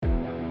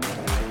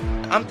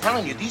I'm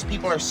telling you, these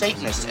people are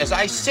Satanists. As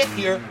I sit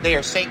here, they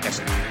are Satanists.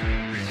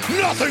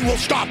 Nothing will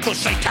stop the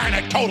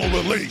satanic total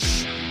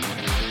release.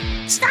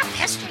 Stop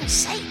pestering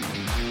Satan.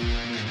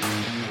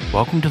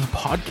 Welcome to the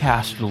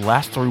podcast. The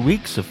last 3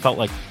 weeks have felt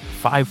like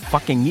 5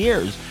 fucking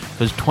years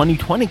because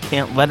 2020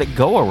 can't let it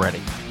go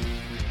already.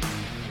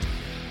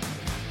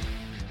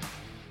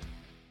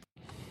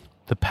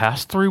 The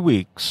past 3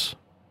 weeks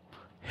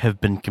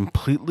have been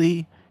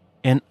completely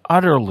and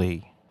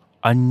utterly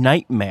a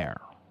nightmare.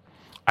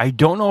 I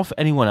don't know if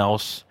anyone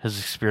else has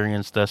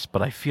experienced this,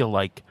 but I feel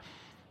like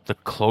the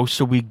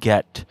closer we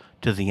get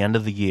to the end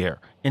of the year,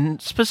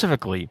 and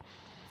specifically,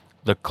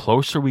 the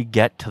closer we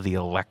get to the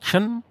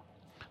election,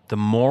 the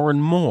more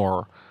and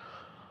more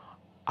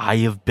I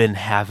have been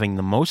having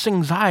the most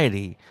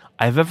anxiety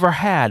I've ever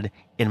had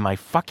in my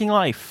fucking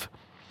life.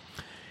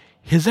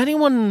 Has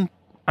anyone,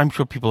 I'm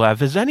sure people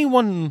have, has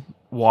anyone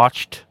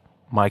watched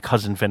My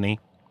Cousin Vinny,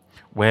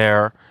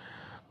 where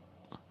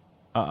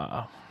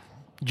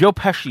Joe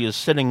Pesci is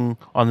sitting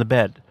on the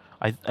bed?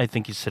 I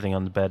think he's sitting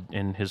on the bed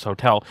in his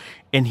hotel,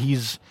 and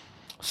he's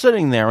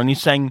sitting there and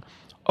he's saying,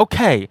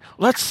 okay,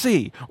 let's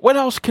see, what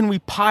else can we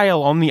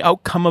pile on the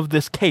outcome of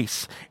this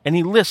case? And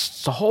he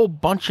lists a whole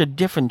bunch of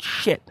different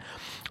shit.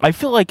 I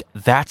feel like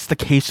that's the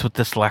case with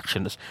this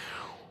election.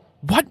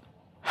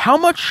 How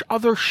much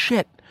other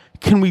shit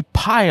can we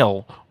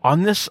pile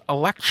on this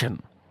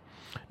election?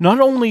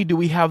 Not only do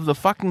we have the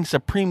fucking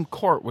Supreme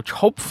Court, which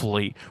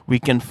hopefully we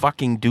can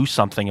fucking do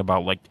something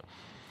about, like,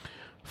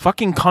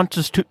 fucking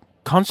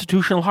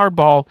constitutional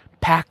hardball,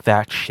 pack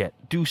that shit,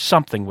 do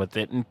something with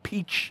it,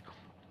 impeach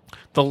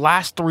the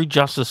last 3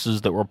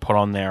 justices that were put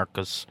on there,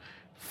 because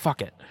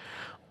fuck it.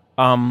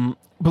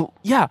 But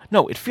yeah,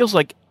 no, it feels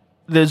like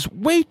there's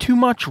way too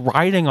much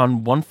riding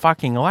on one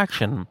fucking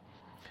election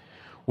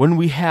when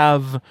we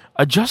have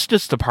a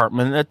Justice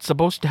Department that's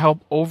supposed to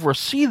help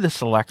oversee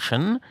this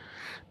election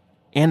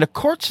and a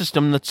court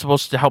system that's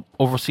supposed to help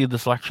oversee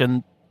this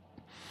election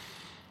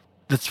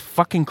that's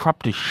fucking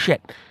corrupt as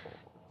shit.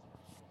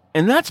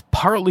 And that's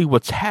partly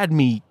what's had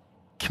me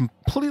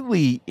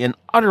completely and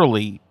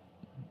utterly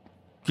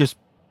just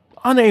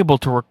unable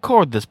to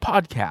record this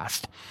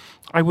podcast.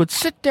 I would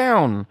sit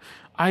down,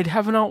 I'd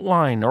have an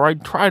outline, or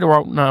I'd try to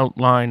write an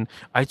outline,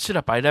 I'd sit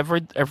up, I'd have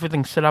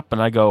everything set up,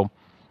 and I go,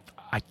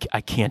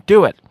 I can't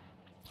do it.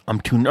 I'm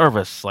too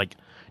nervous. Like,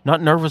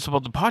 not nervous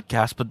about the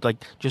podcast, but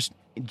like just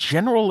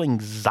general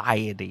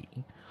anxiety.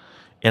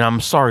 And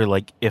I'm sorry,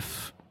 like,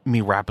 if me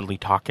rapidly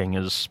talking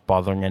is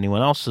bothering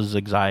anyone else's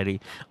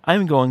anxiety,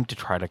 I'm going to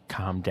try to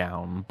calm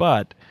down.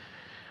 But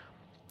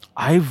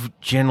I've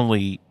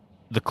generally,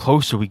 the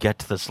closer we get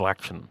to this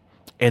election,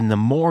 and the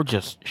more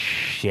just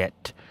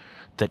shit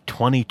that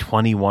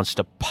 2020 wants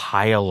to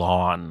pile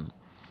on,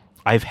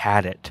 I've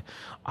had it.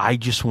 I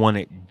just want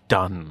it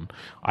done.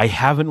 I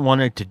haven't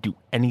wanted to do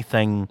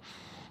anything.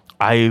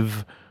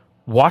 I've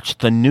watched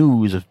the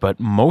news, but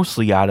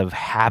mostly out of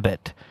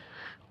habit.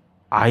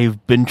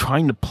 I've been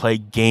trying to play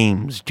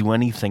games, do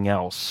anything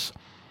else,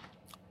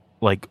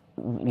 like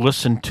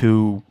listen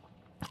to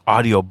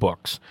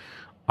audiobooks.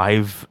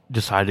 I've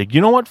decided,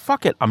 you know what,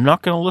 fuck it. I'm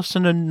not going to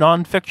listen to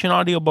nonfiction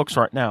audiobooks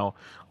right now.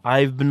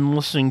 I've been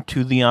listening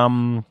to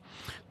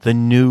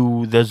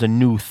there's a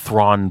new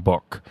Thrawn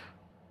book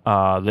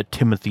that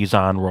Timothy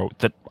Zahn wrote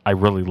that I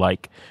really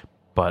like,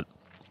 but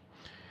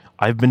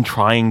I've been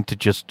trying to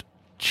just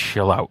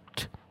chill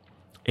out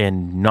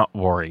and not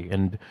worry.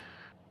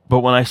 But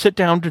when I sit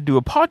down to do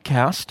a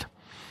podcast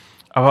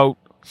about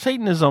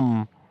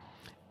Satanism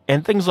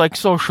and things like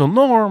social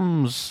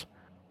norms,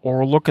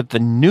 or look at the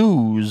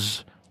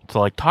news to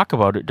like talk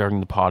about it during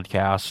the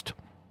podcast,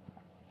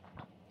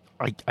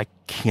 I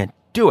can't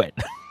do it.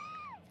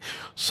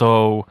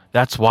 So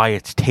that's why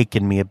it's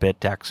taken me a bit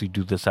to actually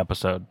do this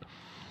episode.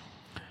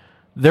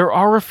 There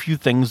are a few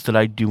things that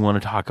I do want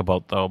to talk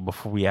about, though,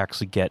 before we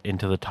actually get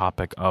into the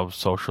topic of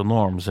social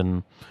norms.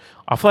 And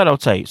I'll flat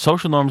out say,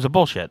 social norms are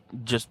bullshit.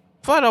 Just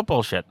flat out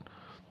bullshit.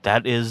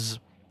 That is,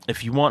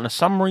 if you want a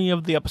summary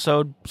of the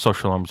episode,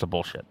 social norms are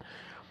bullshit.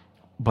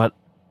 But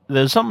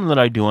there's something that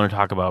I do want to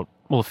talk about.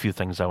 Well, a few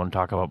things I want to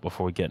talk about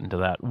before we get into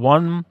that.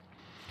 One,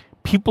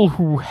 people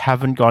who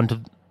haven't gone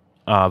to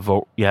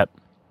vote yet,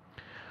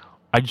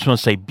 I just want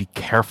to say be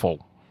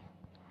careful.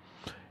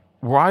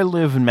 Where I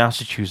live in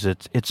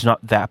Massachusetts, it's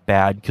not that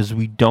bad because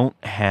we don't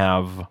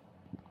have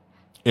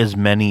as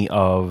many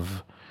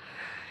of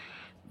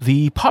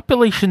the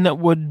population that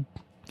would,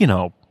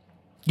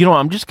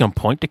 I'm just going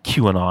to point to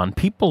QAnon.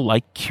 People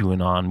like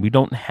QAnon. We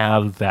don't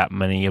have that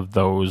many of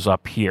those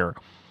up here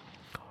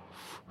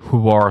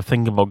who are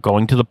thinking about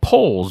going to the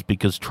polls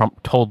because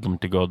Trump told them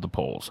to go to the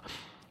polls.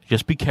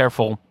 Just be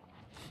careful.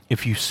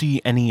 If you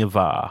see any of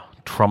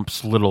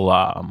Trump's little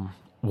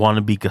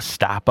wannabe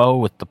Gestapo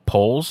with the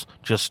polls,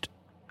 just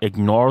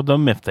ignore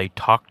them if they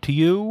talk to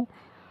you.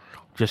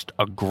 Just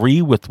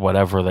agree with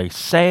whatever they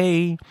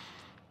say.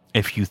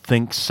 If you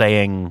think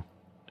saying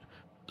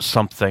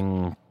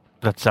something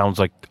that sounds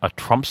like a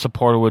Trump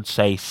supporter would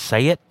say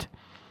it.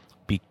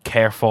 Be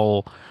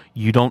careful.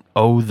 You don't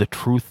owe the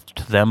truth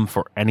to them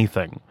for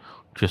anything.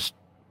 Just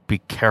be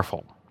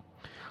careful.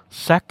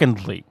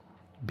 Secondly,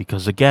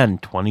 because again,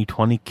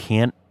 2020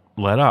 can't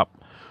let up.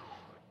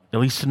 At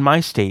least in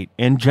my state,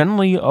 and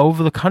generally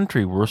over the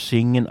country, we're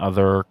seeing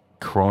another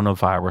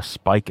coronavirus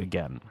spike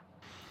again.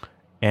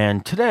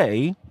 And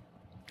today,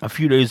 a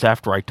few days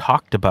after I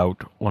talked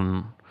about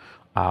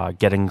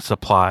getting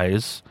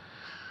supplies,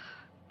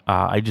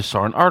 I just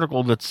saw an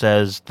article that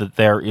says that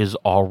there is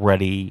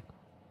already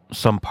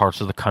some parts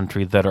of the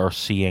country that are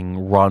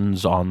seeing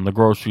runs on the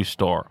grocery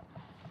store.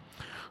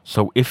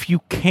 So if you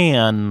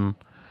can,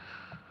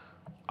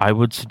 I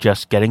would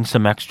suggest getting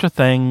some extra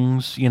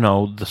things,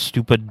 the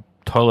stupid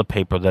toilet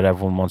paper that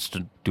everyone wants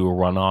to do a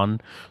run on,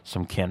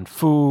 some canned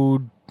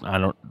food,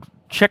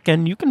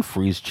 chicken. You can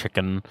freeze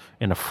chicken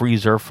in a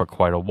freezer for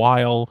quite a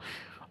while.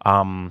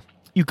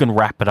 You can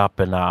wrap it up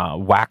in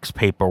wax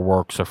paper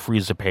works or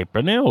freezer paper,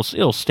 and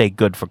it'll stay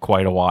good for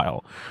quite a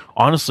while.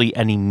 Honestly,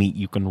 any meat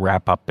you can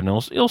wrap up, and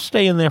it'll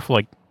stay in there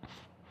for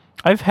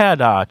I've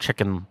had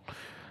chicken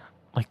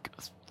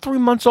 3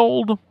 months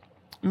old,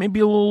 maybe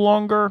a little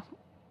longer,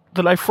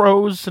 that I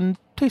froze and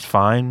tastes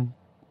fine,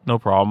 no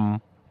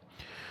problem.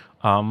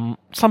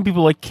 Some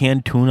people like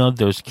canned tuna.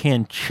 There's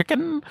canned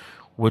chicken,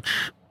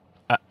 which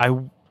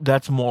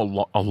that's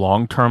more a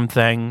long-term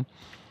thing.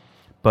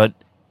 But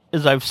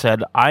as I've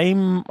said,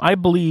 I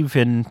believe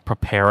in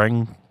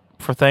preparing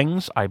for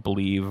things. I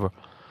believe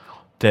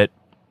that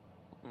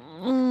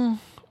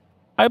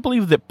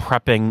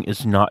prepping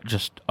is not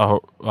just a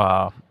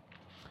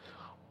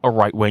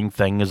right-wing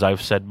thing, as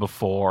I've said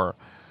before.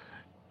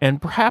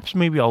 And perhaps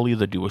maybe I'll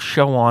either do a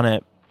show on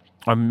it,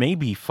 or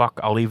maybe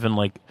I'll even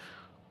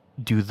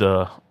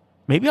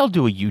maybe I'll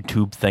do a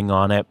YouTube thing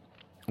on it,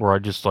 where I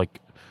just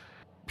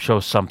show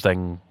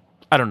something.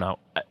 I don't know.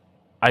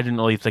 I didn't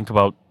really think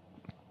about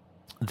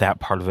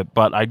that part of it,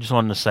 but I just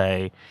wanted to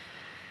say,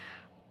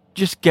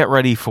 just get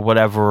ready for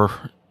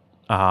whatever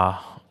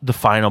the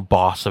final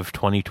boss of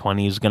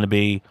 2020 is going to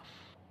be,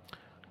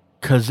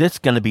 because it's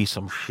going to be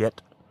some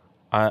shit.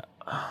 And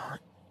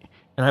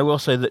I will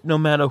say that no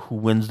matter who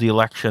wins the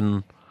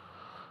election,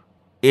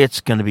 it's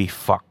going to be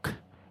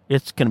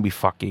It's going to be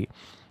fucky.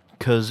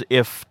 Because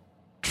if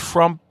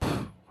Trump,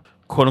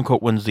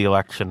 quote-unquote, wins the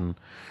election,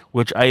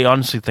 which I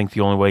honestly think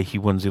the only way he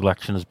wins the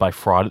election is by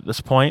fraud at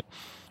this point,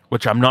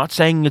 which I'm not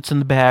saying it's in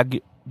the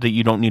bag that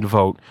you don't need to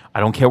vote.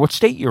 I don't care what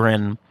state you're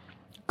in.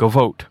 Go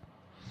vote.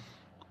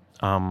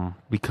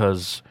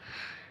 Because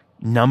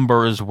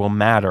numbers will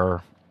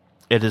matter.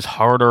 It is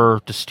harder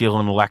to steal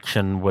an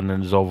election when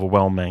it is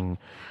overwhelming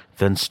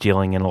than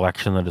stealing an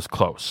election that is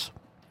close.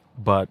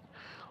 But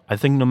I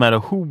think no matter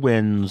who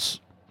wins,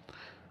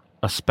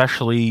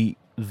 especially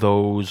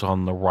those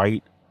on the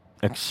right,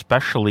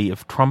 especially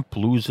if Trump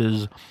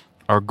loses,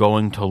 are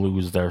going to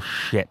lose their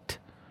shit.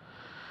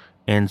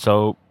 And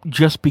so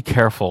just be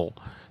careful.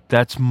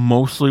 That's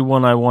mostly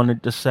what I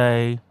wanted to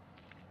say.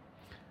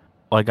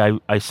 Like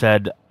I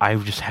said,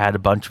 I've just had a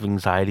bunch of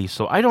anxiety,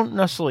 so I don't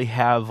necessarily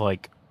have a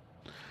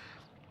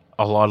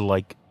lot of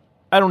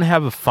I don't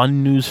have a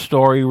fun news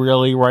story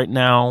really right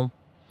now.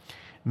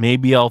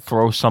 Maybe I'll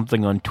throw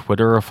something on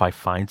Twitter if I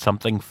find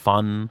something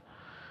fun.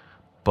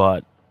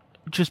 But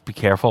just be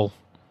careful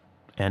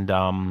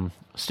and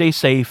stay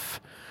safe.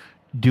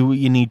 Do what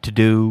you need to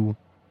do,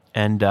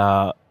 and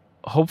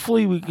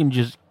hopefully we can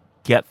just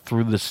get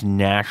through this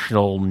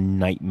national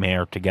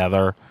nightmare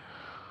together.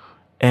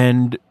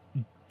 And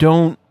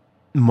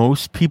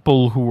most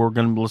people who are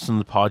going to listen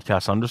to the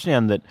podcast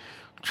understand that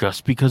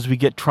just because we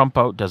get Trump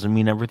out doesn't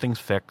mean everything's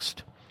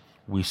fixed.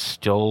 We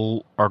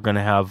still are going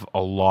to have a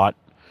lot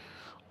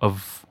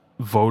of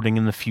voting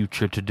in the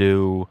future to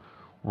do.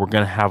 We're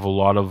going to have a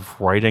lot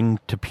of writing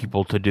to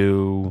people to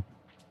do.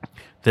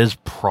 There's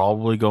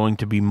probably going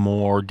to be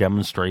more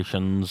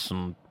demonstrations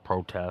and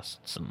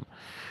protests. And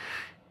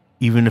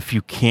even if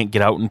you can't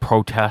get out and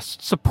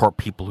protest, support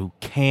people who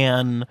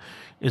can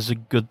is a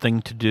good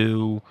thing to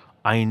do.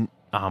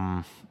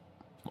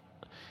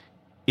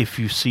 If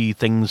you see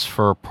things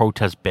for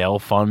protest bail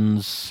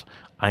funds,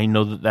 I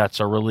know that that's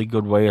a really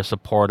good way of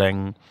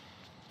supporting.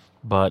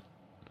 But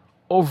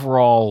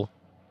overall,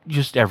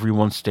 just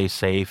everyone stay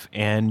safe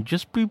and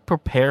just be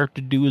prepared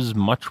to do as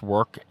much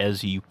work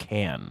as you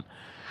can.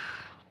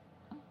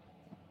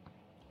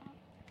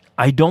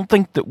 I don't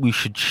think that we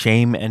should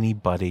shame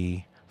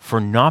anybody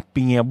for not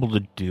being able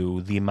to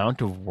do the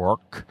amount of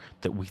work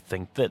that we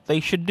think that they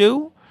should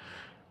do,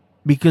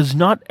 because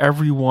not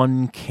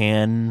everyone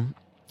can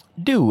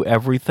do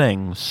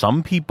everything.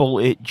 Some people,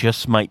 it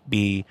just might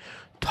be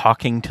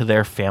talking to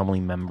their family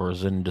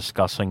members and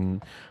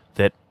discussing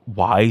that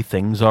why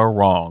things are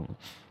wrong.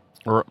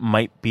 Or it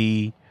might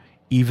be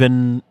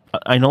even,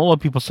 I know a lot of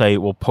people say,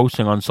 well,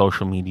 posting on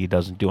social media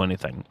doesn't do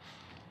anything.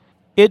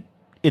 It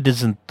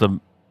isn't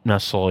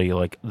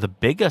necessarily the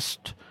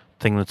biggest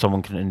thing that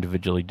someone can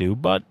individually do,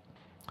 but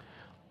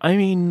I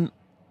mean,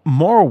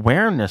 more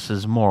awareness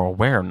is more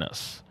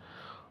awareness.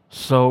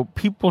 So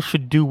people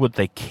should do what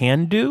they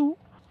can do.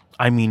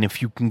 I mean,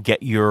 if you can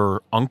get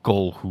your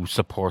uncle who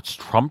supports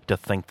Trump to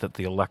think that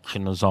the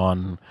election is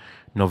on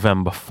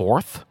November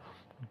 4th,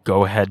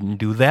 go ahead and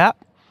do that.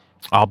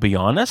 I'll be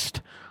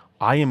honest,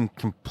 I am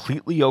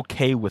completely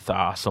okay with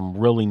some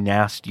really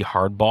nasty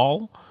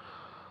hardball.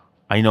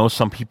 I know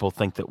some people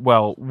think that,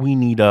 well, we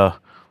need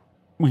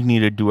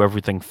to do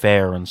everything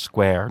fair and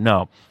square.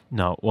 No.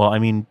 Well, I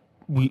mean,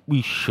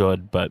 we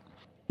should, but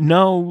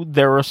no,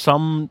 there are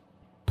some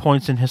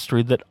points in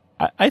history that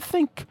I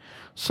think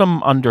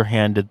some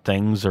underhanded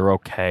things are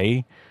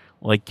okay.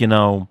 Like,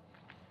 a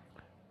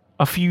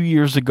few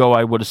years ago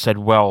I would have said,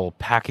 well,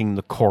 packing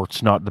the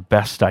court's not the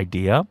best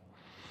idea.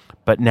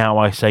 But now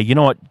I say, you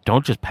know what?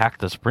 Don't just pack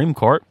the Supreme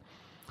Court.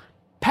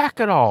 Pack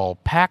it all.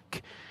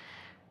 Pack,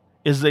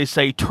 as they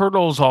say,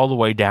 turtles all the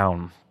way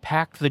down.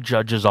 Pack the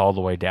judges all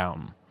the way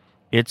down.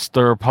 It's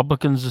the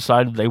Republicans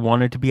decided they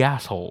wanted to be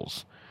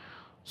assholes.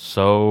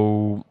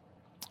 So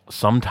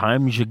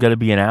sometimes you got to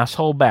be an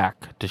asshole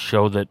back to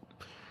show that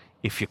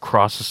if you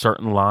cross a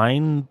certain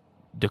line,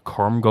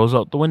 decorum goes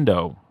out the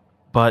window.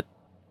 But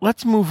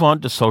let's move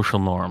on to social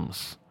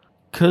norms,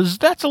 because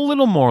that's a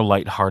little more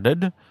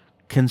lighthearted,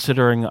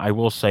 considering I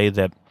will say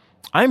that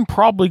I'm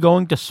probably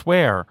going to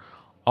swear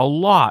a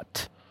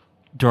lot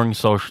during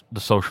the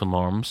social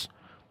norms,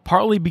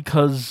 partly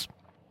because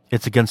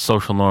it's against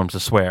social norms to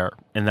swear,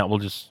 and that will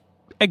just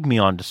egg me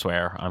on to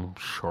swear, I'm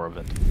sure of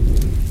it.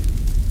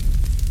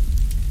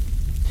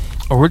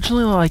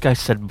 Originally, like I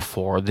said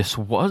before, this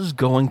was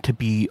going to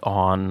be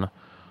on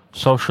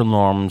social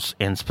norms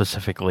and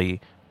specifically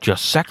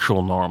just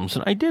sexual norms,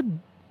 and I did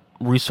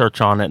research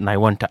on it and I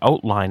went to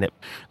outline it.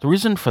 The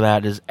reason for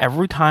that is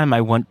every time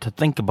I went to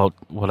think about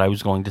what I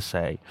was going to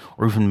say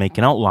or even make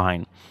an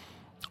outline,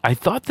 I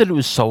thought that it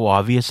was so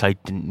obvious I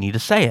didn't need to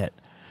say it.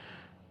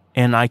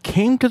 And I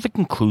came to the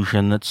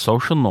conclusion that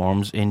social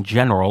norms in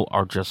general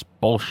are just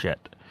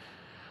bullshit.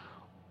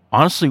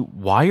 Honestly,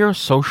 why are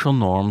social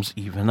norms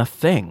even a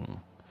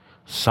thing?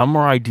 Some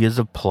are ideas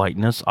of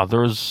politeness,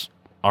 others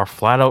are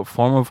flat-out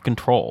form of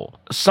control.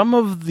 Some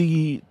of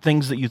the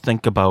things that you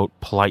think about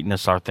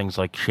politeness are things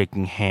like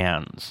shaking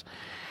hands.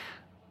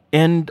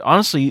 And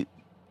honestly,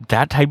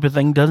 that type of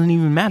thing doesn't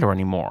even matter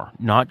anymore.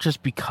 Not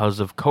just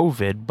because of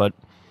COVID, but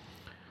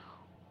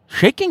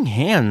shaking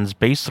hands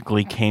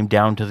basically came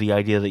down to the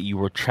idea that you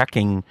were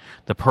checking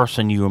the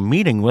person you were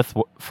meeting with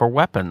for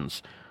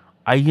weapons.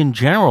 I, in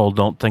general,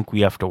 don't think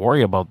we have to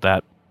worry about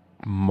that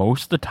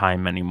most of the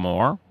time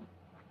anymore.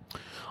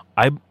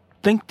 I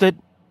think that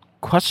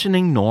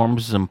questioning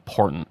norms is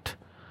important.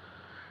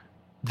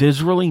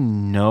 There's really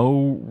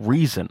no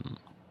reason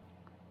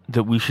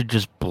that we should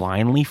just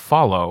blindly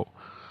follow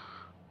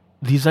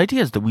these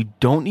ideas that we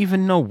don't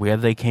even know where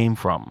they came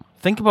from.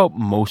 Think about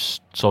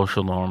most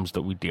social norms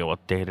that we deal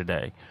with day to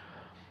day.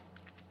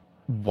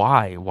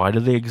 Why? Why do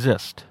they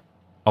exist?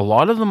 A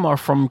lot of them are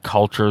from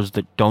cultures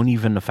that don't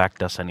even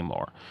affect us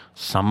anymore.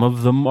 Some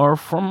of them are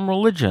from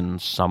religion.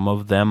 Some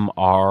of them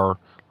are,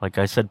 like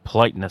I said,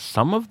 politeness.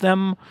 Some of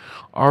them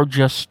are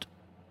just,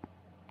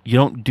 you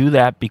don't do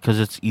that because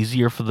it's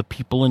easier for the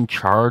people in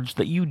charge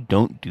that you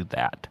don't do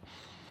that.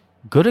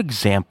 Good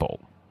example.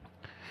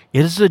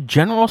 It is a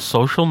general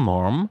social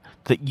norm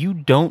that you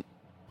don't,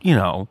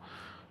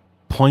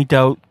 point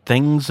out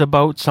things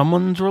about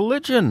someone's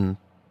religion.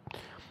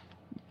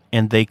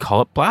 And they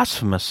call it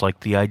blasphemous, like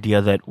the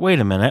idea that, wait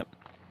a minute,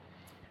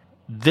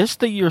 this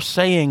that you're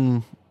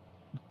saying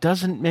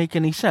doesn't make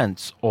any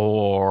sense.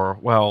 Or,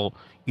 well,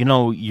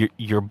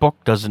 your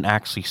book doesn't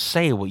actually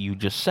say what you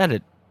just said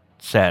it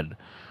said.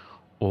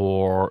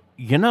 Or,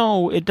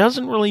 it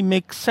doesn't really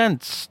make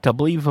sense to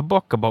believe a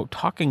book about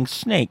talking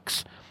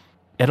snakes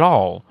at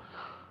all.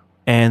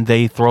 And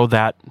they throw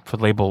that for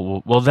the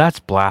label, well, that's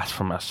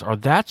blasphemous, or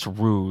that's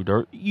rude,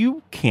 or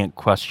you can't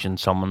question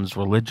someone's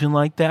religion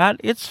like that.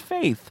 It's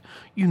faith.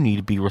 You need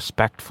to be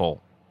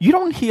respectful. You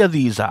don't hear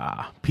these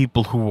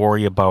people who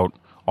worry about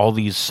all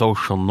these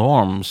social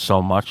norms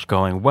so much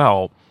going,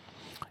 well,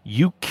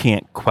 you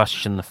can't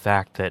question the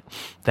fact that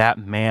that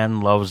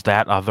man loves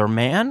that other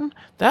man.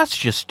 That's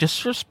just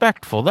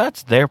disrespectful.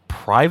 That's their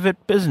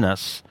private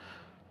business.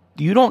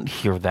 You don't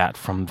hear that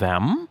from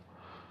them.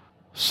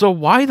 So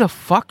why the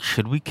fuck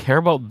should we care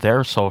about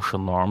their social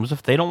norms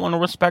if they don't want to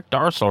respect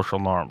our social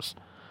norms?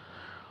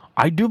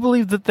 I do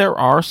believe that there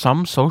are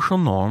some social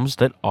norms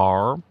that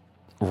are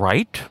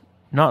right.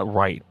 Not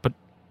right, but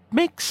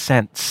make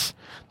sense.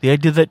 The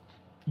idea that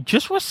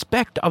just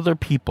respect other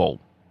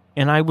people.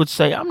 And I would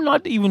say I'm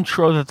not even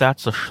sure that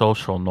that's a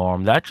social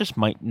norm. That just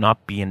might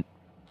not be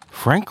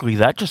frankly,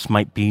 that just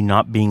might be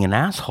not being an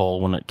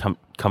asshole when it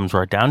comes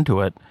right down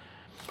to it.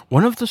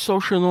 One of the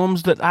social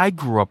norms that I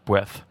grew up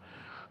with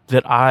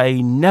that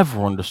I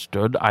never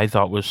understood, I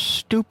thought was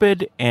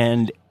stupid,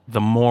 and the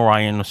more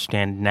I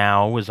understand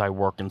now as I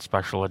work in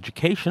special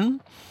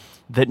education,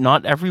 that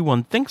not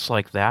everyone thinks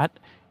like that,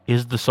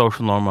 is the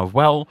social norm of,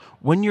 well,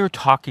 when you're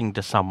talking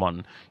to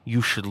someone,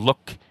 you should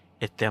look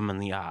at them in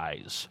the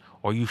eyes,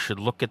 or you should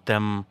look at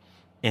them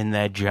in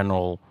their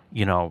general,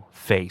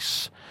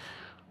 face.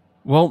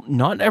 Well,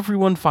 not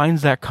everyone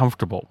finds that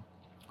comfortable.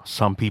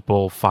 Some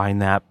people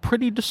find that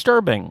pretty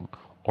disturbing,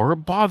 or it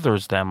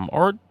bothers them,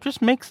 or it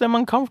just makes them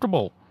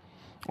uncomfortable,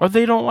 or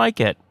they don't like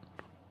it.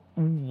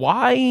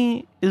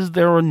 why is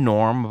there a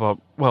norm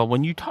about, well,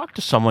 when you talk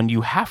to someone,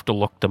 you have to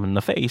look them in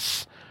the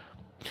face?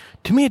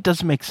 To me, it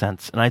doesn't make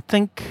sense. And I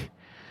think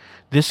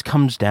this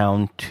comes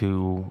down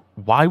to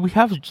why we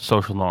have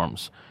social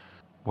norms.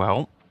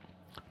 Well,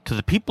 to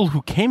the people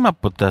who came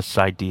up with this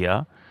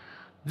idea,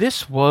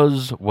 this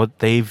was what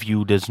they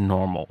viewed as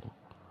normal.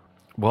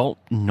 Well,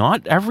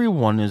 not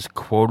everyone is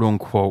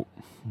quote-unquote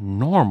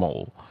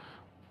normal.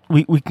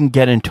 We can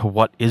get into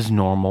what is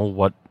normal,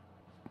 what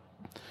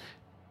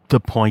the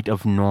point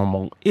of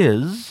normal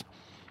is,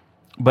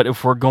 but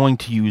if we're going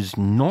to use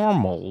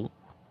normal,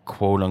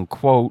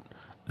 quote-unquote,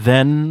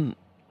 then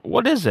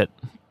what is it?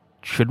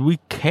 Should we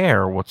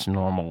care what's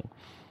normal?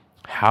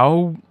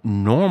 How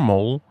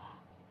normal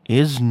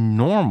is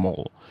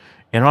normal?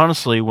 And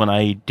honestly, when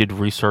I did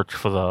research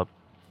for the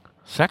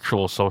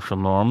sexual social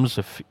norms,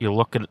 if you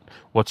look at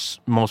what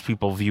most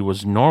people view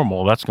as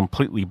normal, that's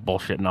completely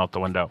bullshitting out the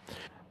window.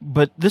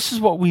 But this is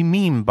what we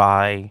mean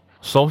by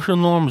social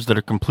norms that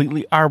are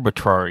completely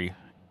arbitrary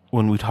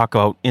when we talk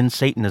about in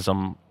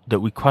Satanism, that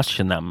we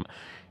question them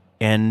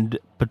and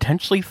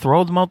potentially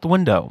throw them out the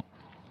window.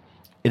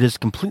 It is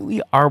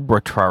completely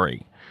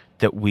arbitrary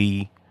that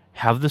we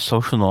have the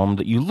social norm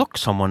that you look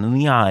someone in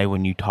the eye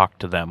when you talk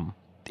to them.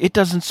 It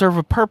doesn't serve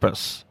a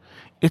purpose.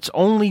 It's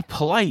only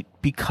polite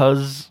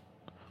because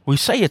we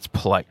say it's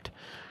polite.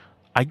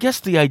 I guess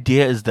the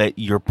idea is that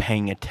you're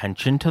paying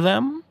attention to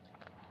them.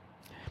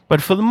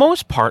 But for the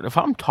most part, if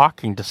I'm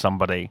talking to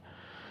somebody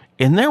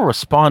and they're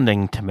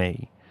responding to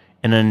me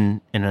in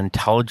an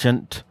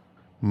intelligent,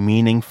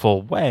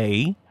 meaningful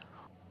way,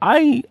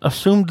 I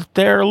assume that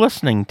they're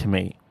listening to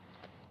me.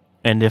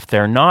 And if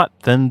they're not,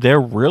 then they're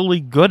really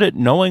good at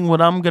knowing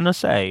what I'm going to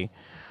say.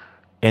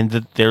 And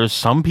that there's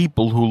some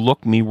people who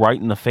look me right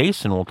in the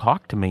face and will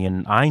talk to me,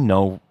 and I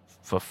know,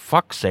 for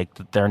fuck's sake,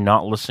 that they're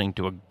not listening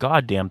to a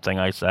goddamn thing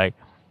I say.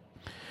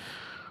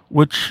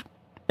 Which,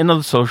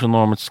 another social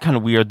norm, it's kind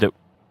of weird that,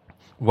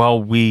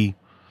 well, we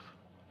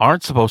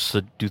aren't supposed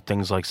to do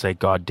things like say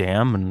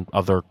goddamn and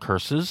other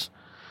curses.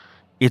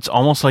 It's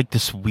almost like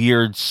this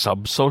weird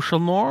sub-social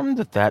norm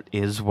that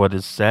is what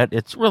is said.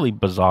 It's really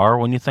bizarre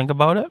when you think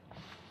about it.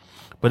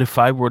 But if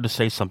I were to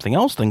say something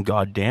else than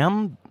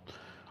goddamn,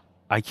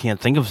 I can't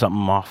think of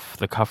something off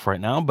the cuff right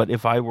now, but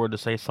if I were to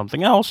say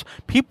something else,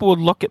 people would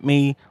look at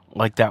me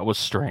like that was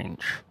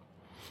strange.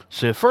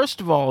 So first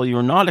of all,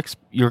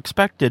 you're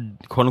expected,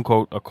 quote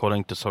unquote,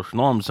 according to social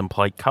norms and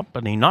polite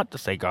company, not to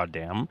say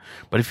goddamn.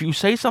 But if you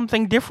say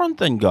something different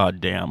than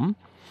goddamn,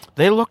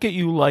 they look at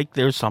you like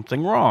there's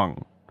something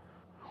wrong.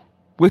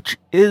 Which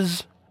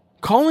is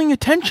calling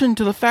attention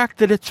to the fact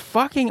that it's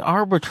fucking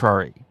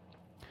arbitrary.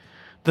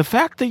 The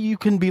fact that you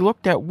can be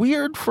looked at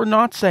weird for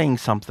not saying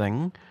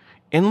something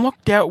and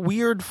looked at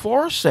weird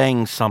for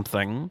saying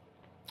something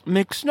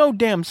makes no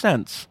damn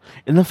sense.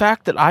 And the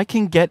fact that I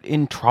can get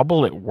in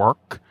trouble at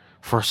work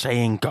for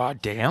saying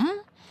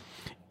goddamn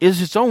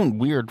is its own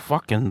weird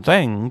fucking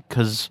thing,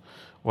 because,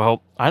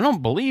 well, I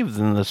don't believe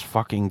in this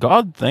fucking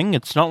God thing.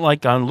 It's not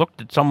like I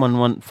looked at someone and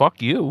went, fuck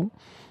you.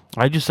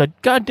 I just said,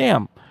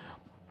 goddamn.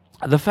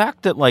 The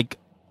fact that, like,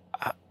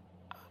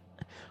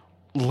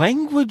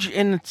 language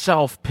in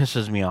itself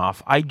pisses me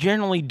off. I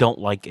generally don't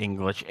like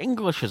English.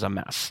 English is a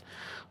mess.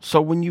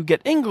 So when you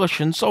get English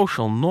and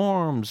social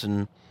norms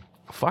and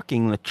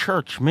fucking the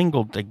church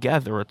mingled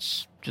together,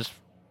 it's just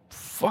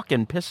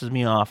fucking pisses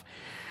me off.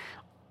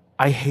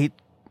 I hate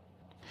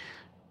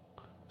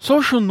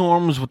social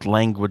norms with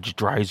language.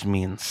 Drives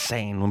me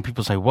insane when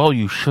people say, well,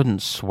 you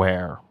shouldn't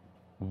swear.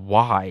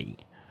 Why?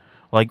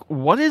 Like,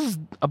 what is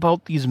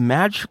about these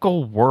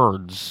magical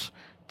words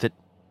that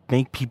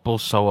make people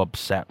so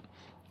upset?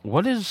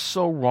 What is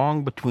so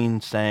wrong between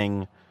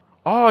saying,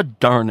 oh,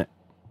 darn it,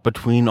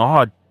 between,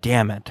 oh,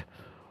 damn it?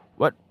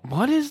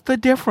 What is the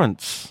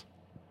difference?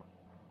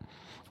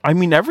 I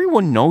mean,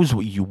 everyone knows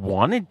what you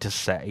wanted to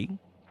say.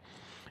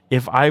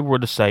 If I were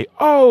to say,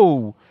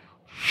 oh,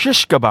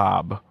 shish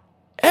kebab,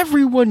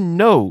 everyone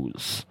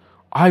knows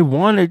I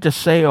wanted to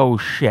say, oh,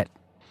 shit.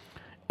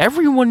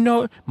 Everyone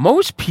knows.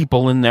 Most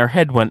people in their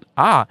head went,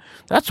 ah,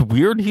 that's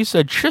weird. He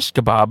said shish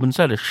kebab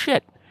instead of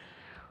shit.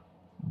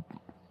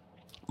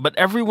 But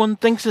everyone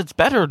thinks it's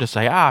better to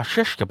say, ah,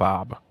 shish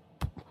kebab.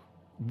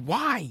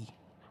 Why?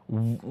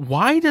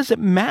 Why does it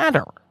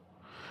matter?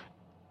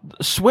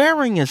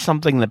 Swearing is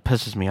something that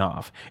pisses me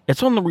off.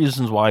 It's one of the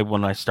reasons why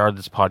when I started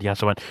this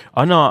podcast, I went,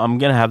 oh no, I'm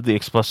going to have the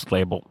explicit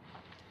label.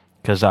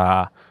 Because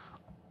I'm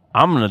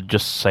going to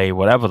just say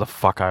whatever the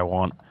fuck I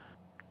want.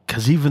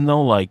 Because even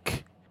though,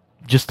 like,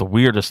 just the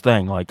weirdest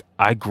thing, like,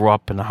 I grew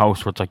up in a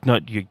house where it's like, no,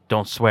 you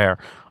don't swear.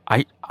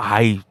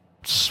 I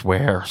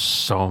swear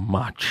so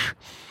much.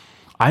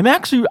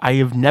 I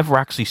have never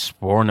actually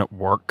sworn at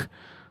work.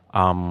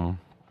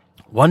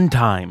 One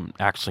time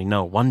I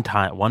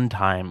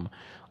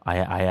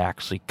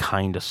actually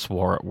kind of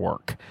swore at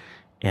work.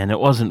 And it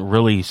wasn't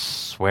really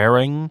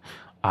swearing.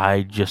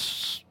 I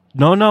just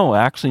No,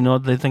 actually, no,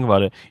 they think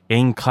about it.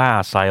 In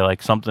class,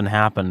 something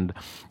happened,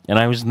 and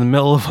I was in the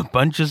middle of a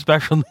bunch of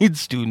special needs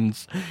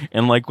students,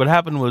 and, what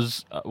happened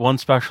was one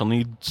special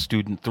needs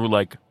student threw,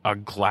 a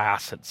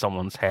glass at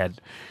someone's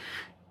head.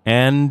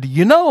 And,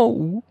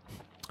 no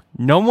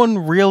one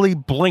really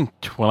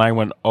blinked when I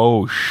went,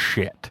 oh,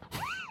 shit.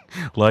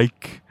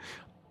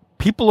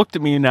 People looked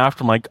at me and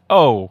after I'm like,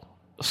 oh,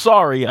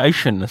 sorry, I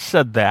shouldn't have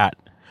said that.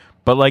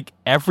 But,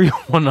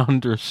 everyone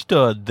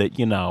understood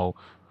that,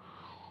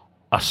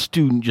 a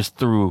student just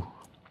threw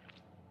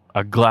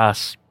a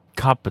glass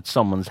cup at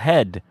someone's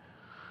head.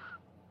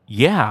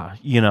 Yeah,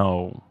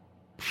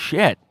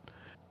 shit.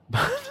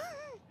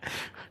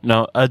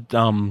 No,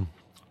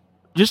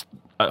 just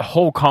a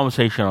whole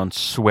conversation on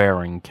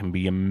swearing can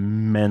be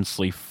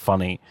immensely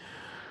funny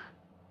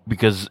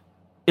because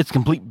it's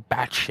complete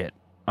batshit.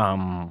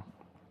 And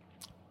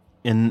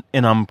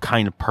I'm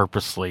kind of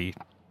purposely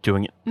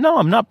doing it. No,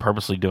 I'm not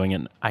purposely doing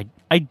it.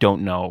 I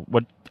don't know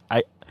what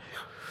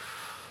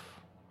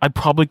I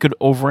probably could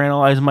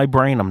overanalyze my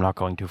brain. I'm not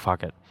going to,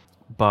 fuck it.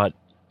 But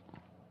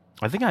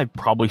I think I've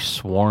probably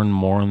sworn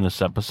more in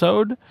this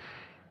episode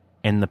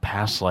in the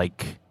past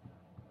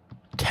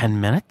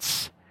 10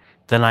 minutes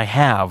than I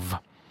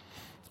have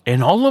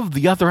in all of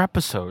the other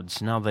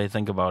episodes. Now that I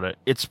think about it,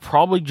 it's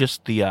probably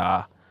just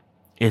the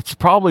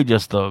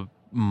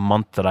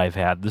month that I've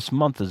had. This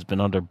month has been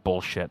under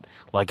bullshit,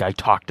 like I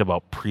talked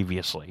about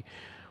previously.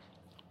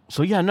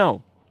 So yeah,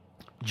 no.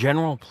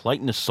 General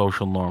politeness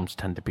social norms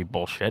tend to be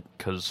bullshit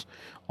because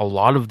a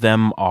lot of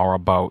them are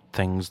about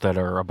things that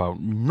are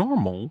about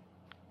normal,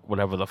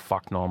 whatever the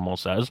fuck normal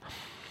says,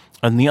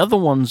 and the other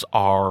ones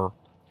are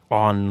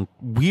on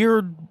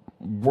weird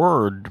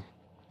word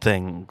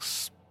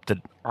things that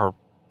are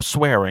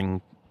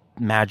swearing,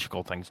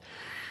 magical things.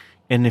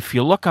 And if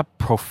you look up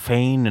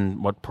profane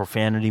and what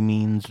profanity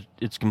means,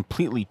 it's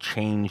completely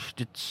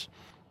changed. It's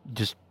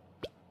just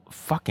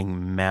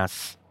fucking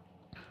mess.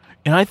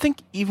 And I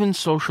think even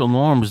social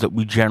norms that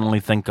we generally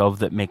think of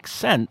that make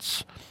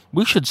sense,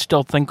 we should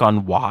still think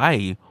on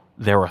why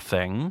they're a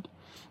thing.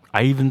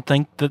 I even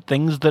think that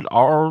things that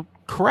are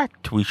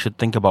correct, we should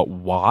think about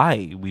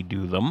why we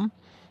do them.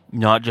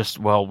 Not just,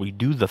 well, we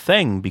do the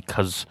thing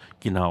because,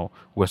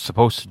 we're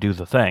supposed to do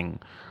the thing.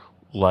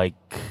 One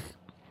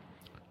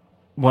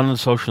of the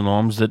social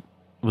norms that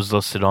was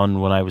listed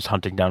on when I was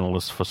hunting down a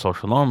list for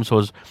social norms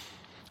was,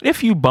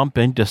 if you bump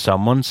into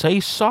someone,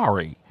 say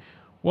sorry.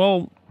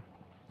 Well,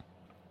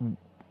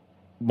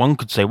 one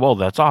could say, well,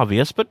 that's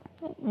obvious, but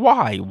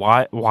why?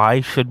 Why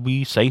should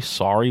we say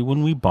sorry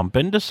when we bump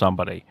into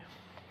somebody?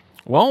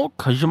 Well,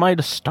 because you might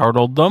have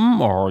startled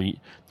them, or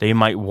they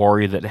might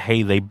worry that,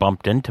 hey, they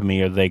bumped into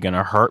me, are they going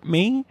to hurt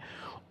me?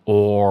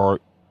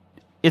 Or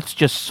it's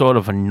just sort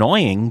of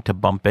annoying to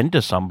bump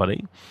into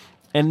somebody.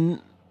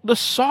 And the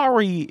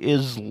sorry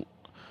is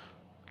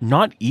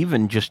not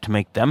even just to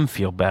make them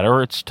feel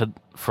better, it's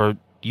for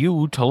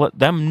you to let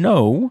them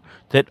know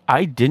that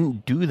I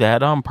didn't do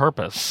that on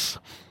purpose.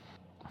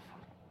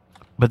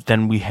 But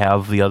then we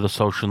have the other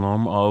social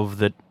norm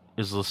that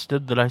is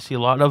listed that I see a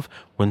lot of.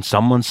 When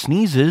someone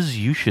sneezes,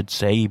 you should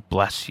say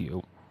bless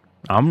you.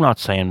 I'm not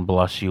saying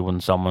bless you when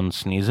someone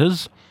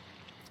sneezes.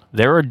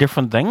 There are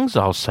different things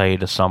I'll say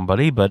to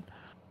somebody, but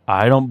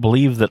I don't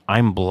believe that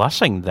I'm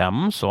blessing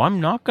them, so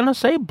I'm not going to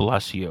say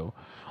bless you.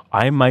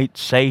 I might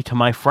say to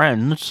my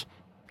friends,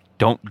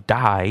 don't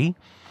die.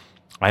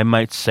 I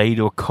might say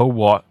to a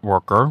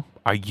co-worker,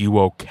 are you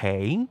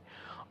okay?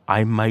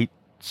 I might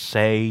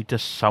say to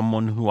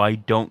someone who I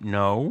don't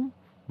know,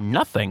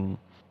 nothing.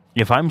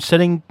 If I'm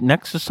sitting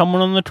next to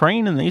someone on the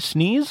train and they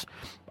sneeze,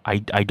 I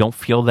don't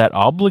feel that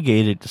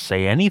obligated to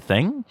say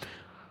anything.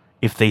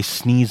 If they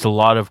sneeze a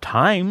lot of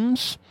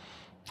times,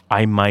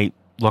 I might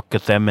look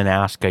at them and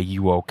ask, are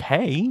you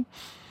okay?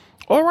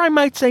 Or I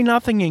might say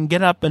nothing and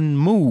get up and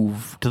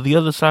move to the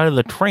other side of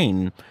the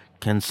train,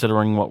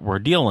 considering what we're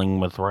dealing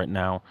with right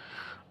now.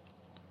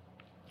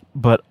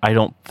 But I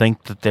don't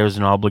think that there's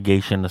an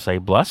obligation to say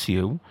bless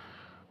you,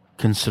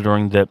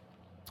 considering that,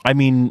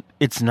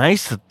 it's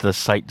nice that the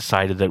site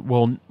decided that,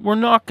 well, we're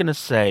not going to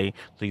say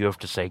that you have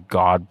to say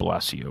God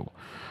bless you,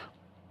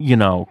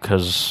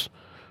 because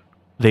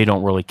they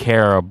don't really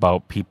care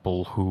about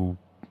people who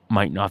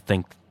might not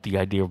think the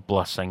idea of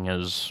blessing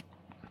is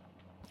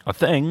a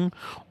thing,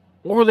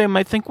 or they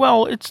might think,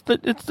 well, it's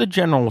the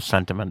general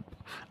sentiment.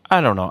 I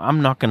don't know.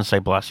 I'm not going to say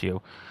bless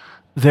you.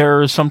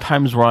 There's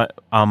sometimes where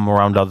I'm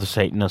around other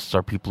Satanists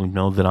or people who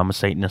know that I'm a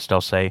Satanist,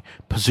 I'll say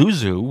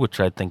Pazuzu,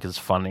 which I think is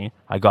funny.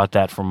 I got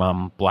that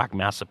from Black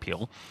Mass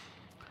Appeal.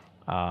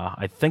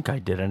 I think I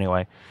did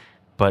anyway.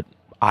 But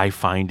I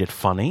find it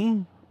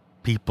funny.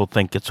 People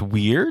think it's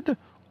weird.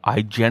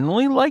 I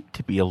generally like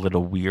to be a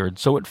little weird,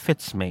 so it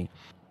fits me.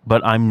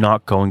 But I'm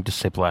not going to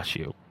say bless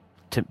you.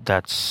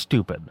 That's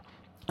stupid.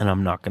 And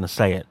I'm not going to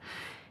say it.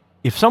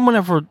 If someone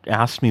ever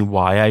asks me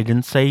why I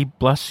didn't say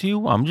bless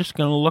you, I'm just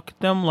going to look at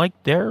them like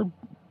they're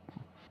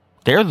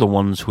the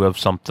ones who have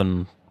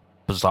something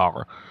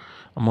bizarre.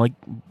 I'm like,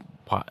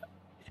 what?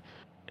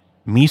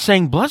 Me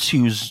saying bless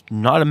you is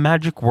not a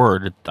magic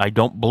word. I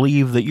don't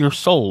believe that your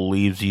soul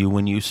leaves you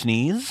when you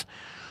sneeze.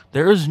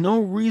 There is no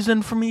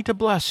reason for me to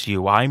bless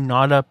you. I'm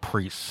not a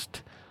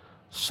priest.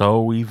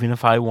 So even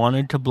if I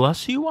wanted to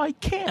bless you, I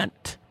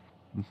can't.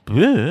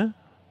 Bleh.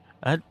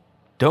 I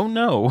don't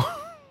know.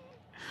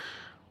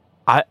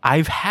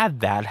 I've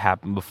had that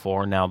happen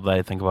before now that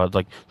I think about it.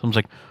 Like, someone's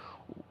like,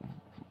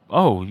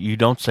 oh, you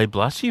don't say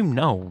bless you?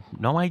 No,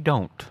 I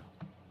don't.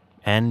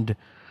 And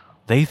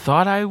they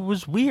thought I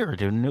was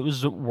weird, and it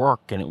was at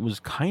work, and it was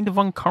kind of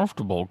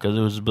uncomfortable because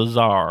it was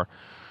bizarre.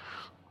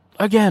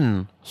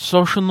 Again,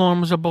 social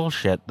norms are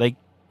bullshit. They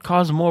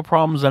cause more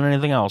problems than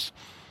anything else.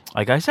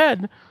 Like I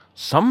said,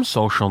 some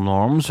social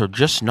norms are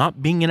just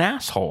not being an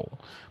asshole,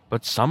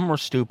 but some are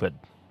stupid.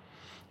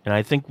 And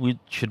I think we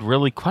should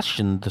really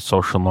question the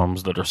social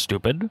norms that are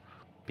stupid,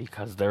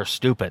 because they're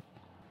stupid.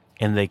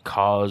 And they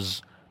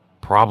cause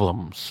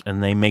problems,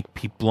 and they make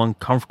people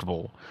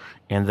uncomfortable,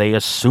 and they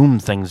assume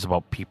things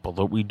about people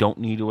that we don't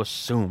need to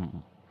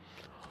assume.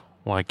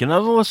 Like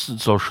another listed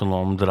social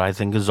norm that I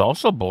think is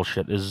also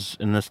bullshit is,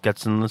 and this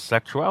gets into the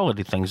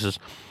sexuality things, is,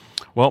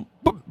 well,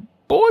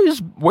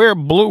 boys wear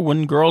blue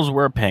and girls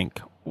wear pink.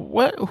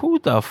 What? Who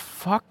the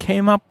fuck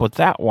came up with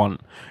that one?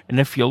 And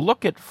if you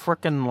look at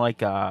frickin'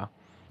 like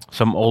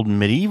some old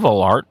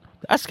medieval art,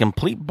 that's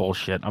complete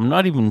bullshit. I'm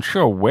not even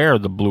sure where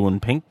the blue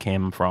and pink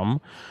came from.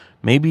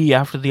 Maybe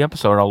after the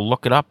episode I'll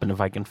look it up, and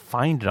if I can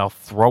find it, I'll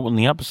throw it in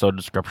the episode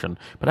description.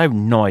 But I have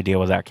no idea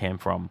where that came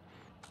from.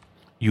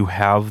 You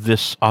have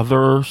this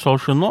other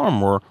social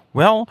norm where,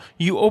 well,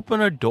 you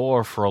open a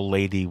door for a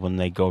lady when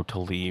they go to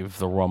leave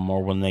the room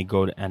or when they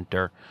go to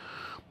enter.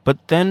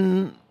 But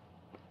then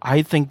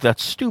I think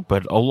that's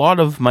stupid. A lot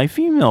of my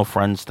female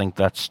friends think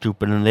that's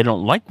stupid, and they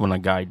don't like when a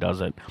guy does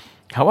it.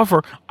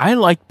 However, I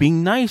like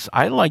being nice.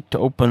 I like to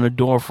open a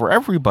door for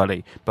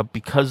everybody. But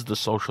because the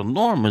social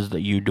norm is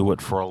that you do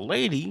it for a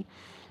lady,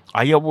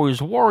 I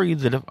always worry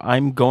that if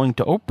I'm going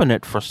to open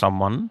it for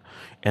someone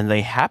and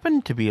they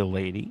happen to be a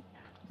lady,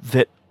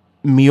 that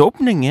me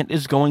opening it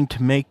is going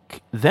to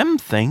make them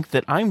think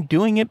that I'm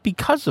doing it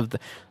because of the...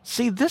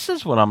 See, this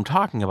is what I'm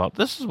talking about.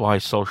 This is why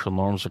social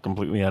norms are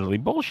completely utterly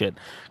bullshit.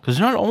 Because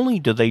not only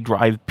do they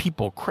drive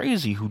people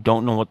crazy who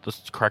don't know what the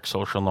correct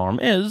social norm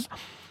is,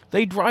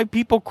 they drive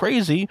people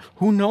crazy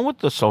who know what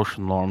the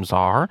social norms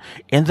are,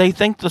 and they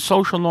think the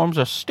social norms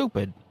are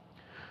stupid.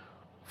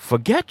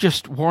 Forget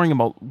just worrying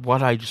about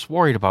what I just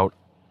worried about.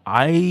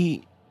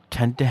 I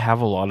tend to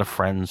have a lot of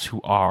friends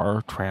who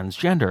are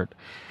transgendered.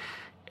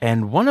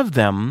 And one of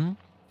them,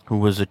 who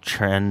was a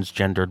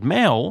transgendered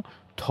male,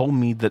 told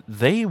me that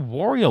they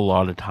worry a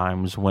lot of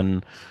times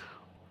when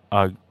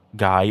a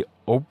guy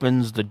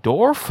opens the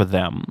door for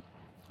them,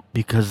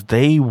 because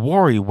they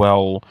worry,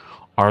 well,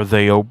 are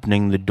they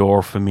opening the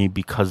door for me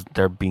because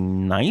they're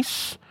being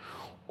nice?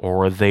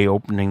 Or are they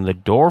opening the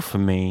door for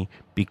me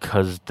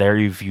because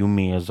they view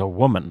me as a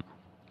woman?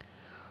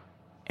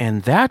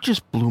 And that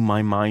just blew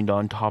my mind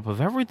on top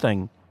of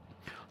everything.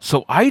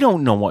 So I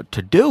don't know what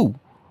to do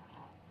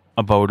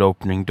about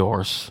opening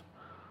doors.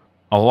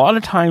 A lot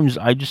of times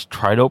I just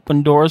try to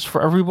open doors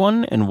for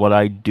everyone, and what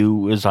I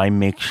do is I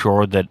make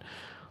sure that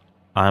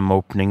I'm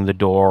opening the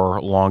door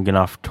long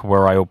enough to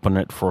where I open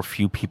it for a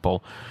few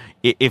people.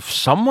 If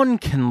someone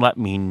can let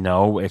me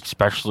know,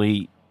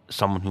 especially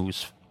someone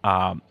who's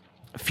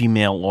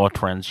female or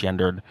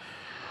transgendered,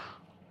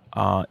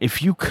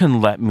 if you can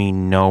let me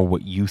know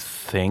what you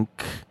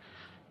think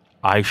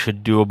I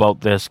should do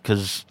about this,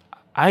 because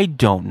I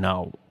don't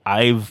know.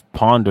 I've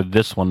pondered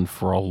this one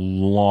for a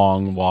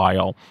long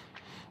while,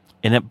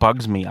 and it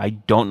bugs me. I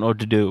don't know what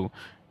to do.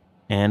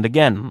 And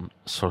again,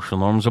 social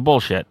norms are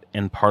bullshit,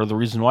 and part of the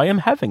reason why I'm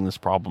having this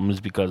problem is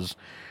because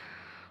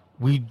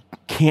we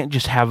can't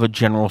just have a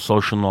general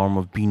social norm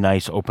of be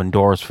nice, open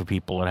doors for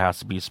people. It has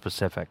to be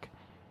specific.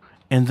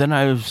 And then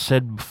I've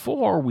said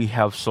before, we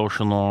have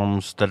social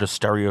norms that are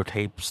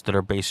stereotypes that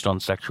are based on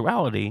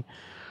sexuality,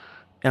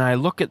 and I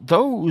look at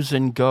those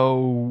and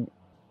go,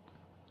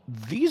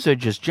 these are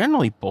just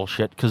generally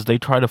bullshit because they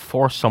try to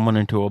force someone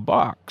into a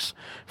box.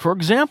 For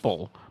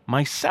example,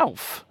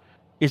 myself.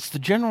 It's the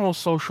general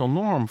social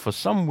norm for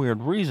some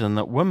weird reason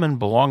that women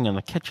belong in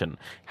the kitchen.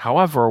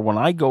 However, when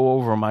I go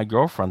over my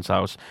girlfriend's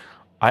house,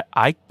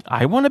 I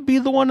want to be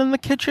the one in the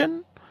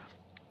kitchen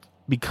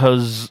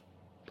because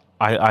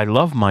I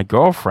love my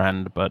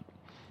girlfriend, but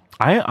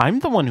I'm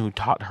the one who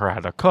taught her how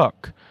to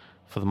cook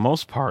for the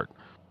most part.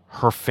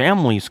 Her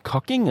family's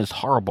cooking is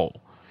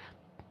horrible.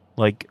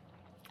 Like,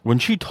 when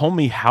she told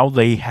me how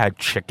they had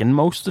chicken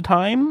most of the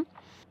time,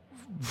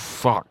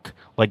 fuck.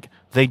 Like,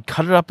 they'd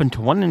cut it up into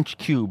 1-inch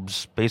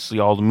cubes, basically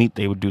all the meat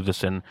they would do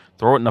this in,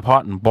 throw it in a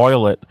pot and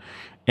boil it,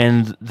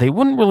 and they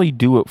wouldn't really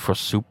do it for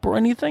soup or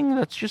anything.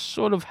 That's just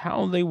sort of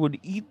how they would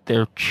eat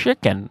their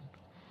chicken.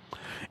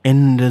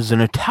 And as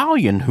an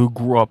Italian who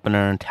grew up in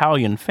an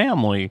Italian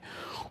family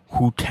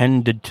who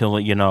tended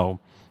to,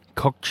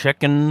 cook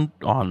chicken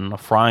on a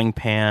frying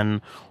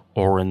pan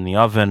or in the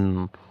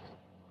oven,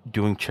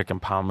 doing chicken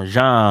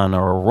parmesan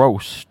or a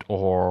roast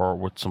or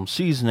with some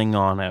seasoning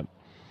on it,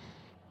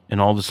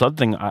 and all this other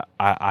thing.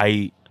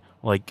 I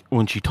like,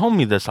 when she told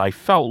me this, I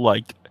felt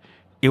like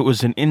it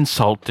was an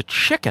insult to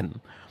chicken.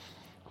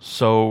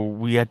 So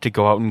we had to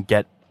go out and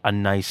get a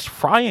nice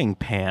frying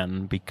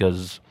pan,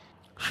 because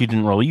she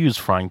didn't really use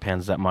frying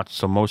pans that much.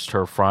 So most of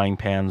her frying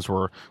pans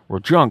were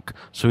junk.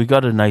 So we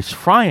got a nice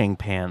frying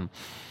pan.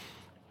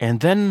 And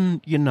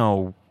then,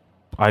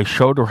 I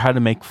showed her how to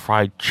make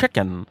fried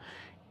chicken,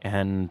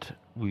 and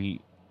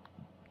we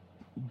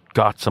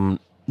got some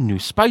new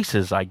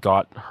spices. I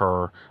got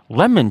her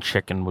lemon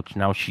chicken, which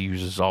now she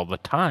uses all the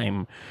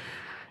time.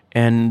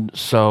 And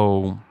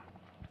so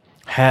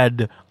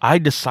had I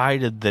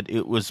decided that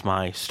it was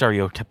my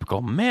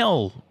stereotypical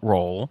male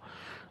role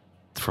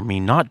for me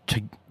not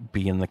to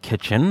be in the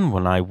kitchen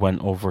when I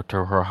went over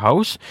to her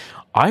house,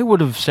 I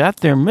would have sat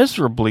there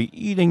miserably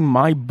eating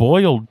my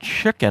boiled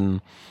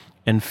chicken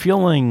and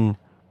feeling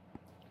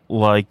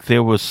like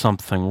there was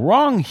something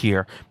wrong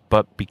here.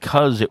 But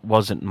because it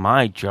wasn't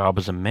my job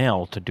as a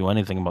male to do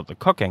anything about the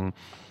cooking,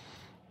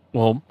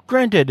 well,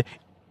 granted,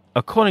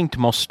 according to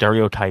most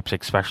stereotypes,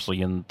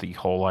 especially in the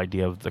whole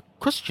idea of the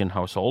Christian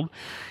household,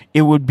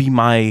 it would be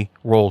my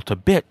role to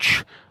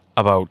bitch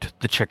about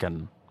the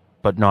chicken,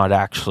 but not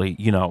actually,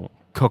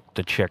 cook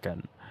the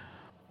chicken.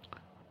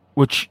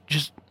 Which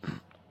just,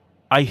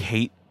 I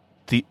hate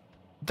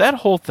that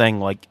whole thing.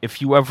 Like,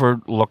 if you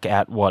ever look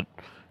at what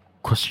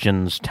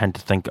Christians tend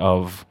to think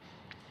of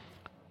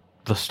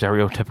the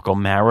stereotypical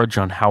marriage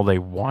on how they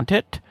want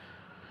it,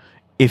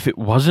 if it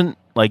wasn't,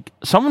 like,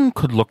 someone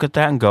could look at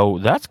that and go,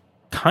 that's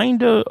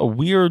kind of a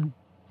weird,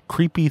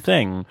 creepy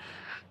thing.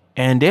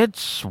 And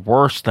it's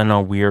worse than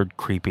a weird,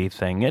 creepy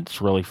thing.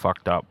 It's really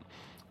fucked up.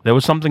 There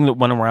was something that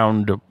went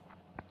around.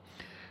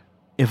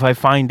 If I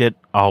find it,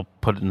 I'll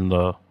put it in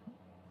the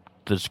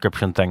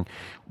description thing,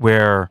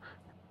 where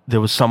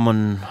there was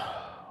someone,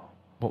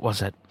 what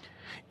was it?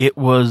 It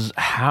was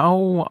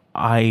how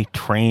I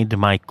trained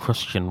my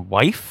Christian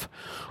wife,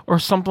 or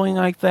something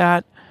like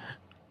that.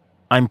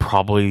 I'm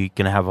probably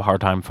going to have a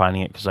hard time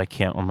finding it because I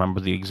can't remember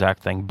the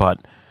exact thing, but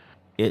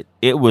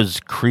it was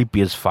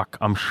creepy as fuck.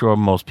 I'm sure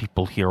most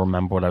people here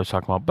remember what I was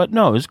talking about, but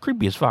no, it was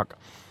creepy as fuck.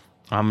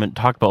 It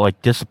talked about,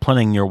 like,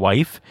 disciplining your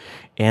wife,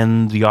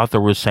 and the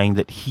author was saying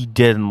that he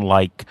didn't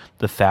like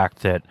the fact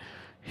that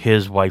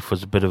his wife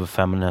was a bit of a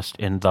feminist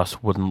and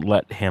thus wouldn't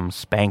let him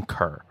spank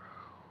her.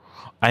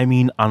 I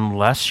mean,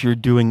 unless you're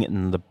doing it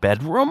in the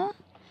bedroom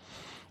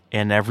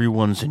and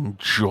everyone's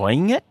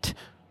enjoying it,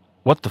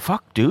 what the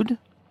fuck, dude?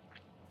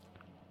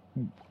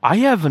 I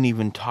haven't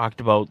even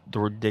talked about the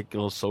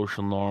ridiculous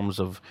social norms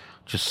of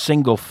just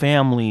single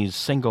families,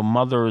 single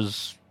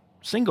mothers,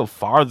 single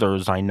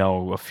fathers. I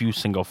know a few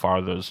single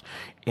fathers,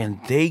 and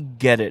they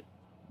get it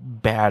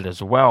bad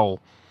as well.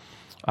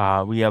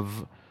 We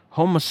have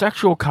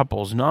homosexual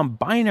couples,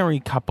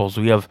 non-binary couples.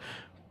 We have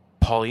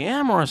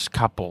polyamorous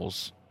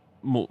couples.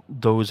 Well,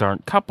 those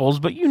aren't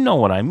couples, but you know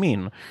what I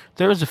mean.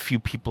 There's a few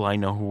people I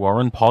know who are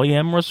in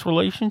polyamorous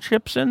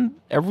relationships, and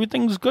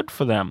everything's good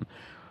for them.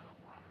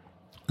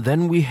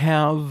 Then we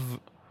have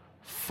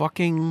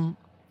fucking,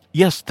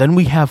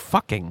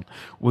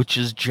 which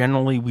is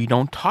generally we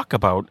don't talk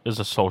about as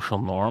a social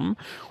norm,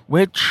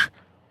 which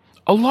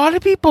a lot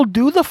of people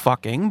do the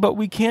fucking, but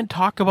we can't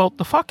talk about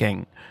the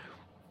fucking,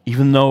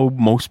 even though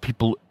most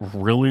people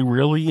really,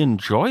 really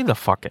enjoy the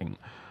fucking.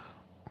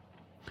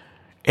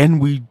 And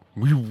we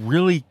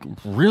really,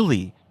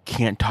 really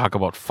can't talk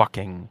about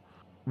fucking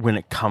when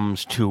it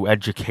comes to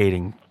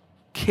educating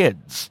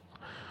kids.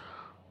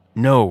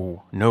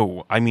 No.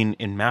 I mean,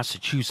 in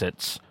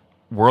Massachusetts,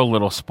 we're a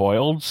little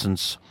spoiled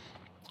since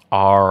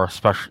our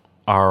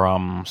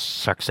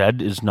sex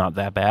ed is not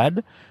that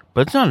bad,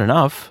 but it's not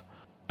enough.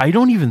 I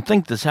don't even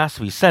think this has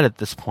to be said at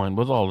this point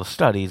with all the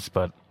studies,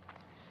 but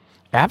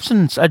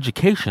abstinence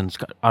education's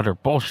utter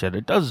bullshit.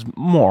 It does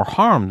more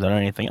harm than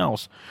anything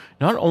else.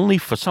 Not only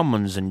for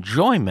someone's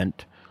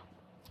enjoyment,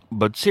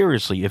 but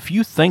seriously, if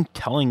you think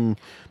telling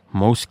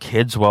most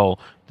kids, well,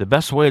 the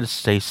best way to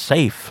stay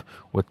safe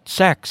with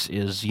sex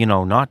is,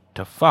 not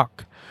to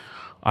fuck.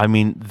 I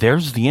mean,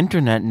 there's the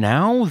internet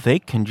now. They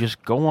can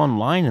just go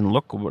online and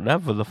look at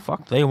whatever the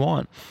fuck they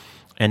want.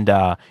 And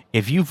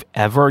if you've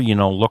ever,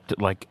 looked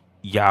at, like,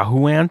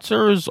 Yahoo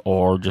Answers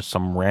or just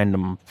some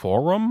random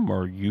forum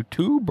or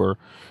YouTube or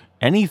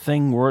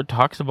anything where it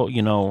talks about,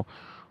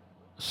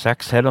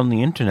 sex ed on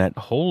the internet,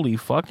 holy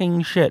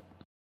fucking shit.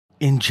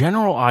 In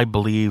general, I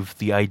believe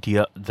the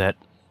idea that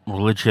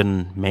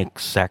religion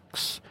makes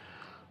sex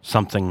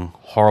something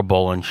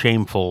horrible and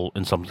shameful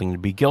and something to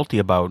be guilty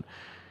about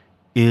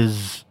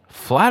is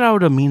flat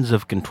out a means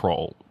of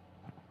control.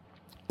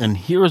 And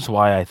here's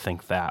why I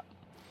think that.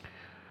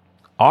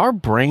 Our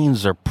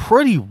brains are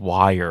pretty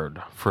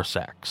wired for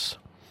sex,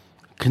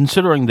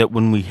 considering that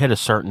when we hit a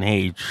certain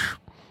age,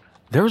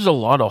 there's a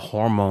lot of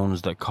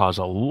hormones that cause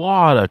a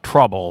lot of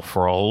trouble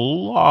for a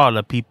lot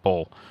of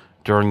people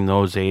during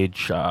those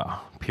age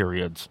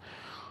periods,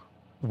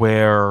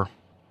 where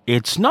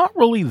it's not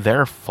really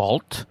their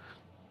fault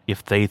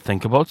if they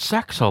think about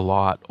sex a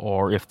lot,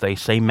 or if they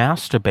say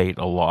masturbate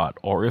a lot,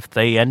 or if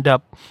they end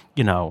up,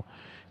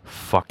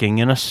 fucking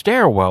in a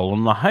stairwell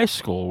in the high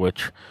school,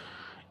 which,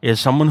 as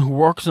someone who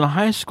works in a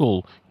high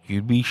school,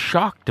 you'd be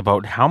shocked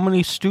about how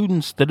many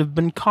students that have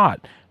been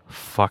caught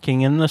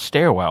fucking in the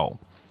stairwell,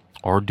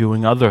 or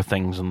doing other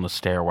things in the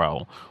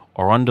stairwell,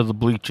 or under the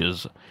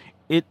bleachers.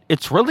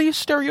 It's really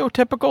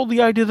stereotypical,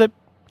 the idea that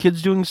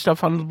kids doing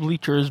stuff under the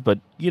bleachers, but,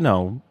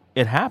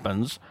 it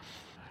happens.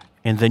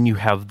 And then you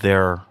have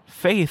their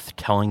faith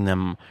telling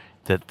them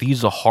that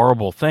these are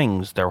horrible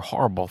things, they're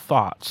horrible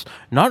thoughts.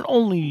 Not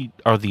only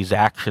are these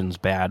actions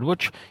bad,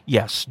 which,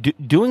 yes,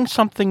 doing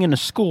something in a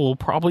school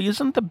probably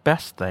isn't the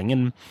best thing,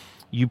 and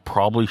you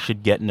probably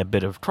should get in a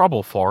bit of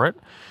trouble for it,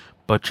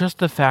 but just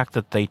the fact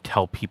that they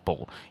tell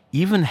people,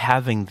 even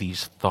having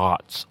these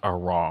thoughts are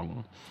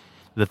wrong,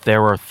 that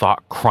there are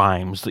thought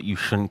crimes that you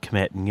shouldn't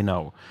commit,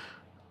 and,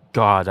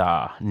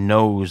 God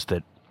knows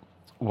that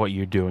what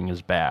you're doing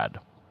is bad.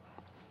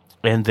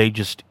 And they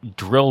just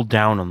drill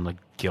down on the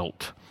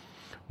guilt.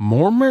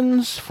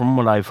 Mormons, from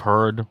what I've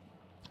heard,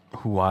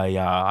 who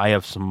I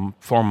have some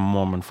former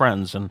Mormon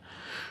friends, and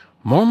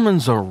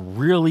Mormons are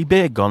really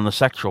big on the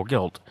sexual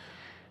guilt.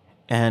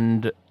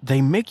 And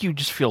they make you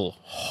just feel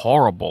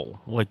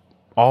horrible. Like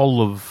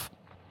all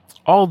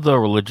the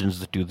religions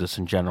that do this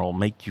in general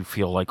make you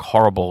feel like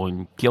horrible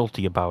and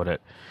guilty about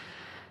it.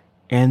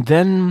 And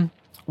then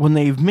when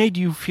they've made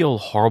you feel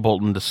horrible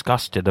and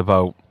disgusted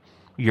about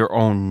your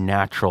own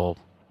natural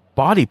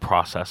body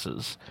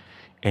processes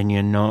and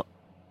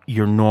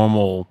your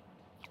normal,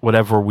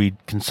 whatever we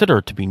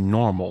consider to be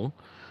normal,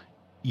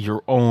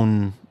 your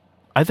own,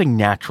 I think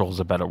natural is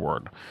a better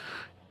word,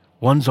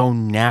 one's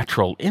own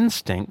natural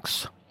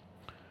instincts,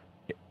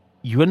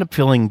 you end up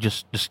feeling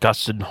just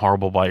disgusted and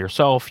horrible by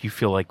yourself. You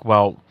feel like,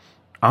 well,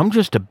 I'm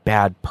just a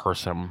bad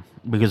person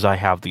because I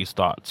have these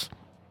thoughts.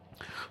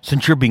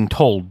 Since you're being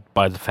told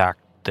by the fact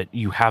that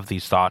you have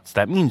these thoughts,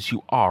 that means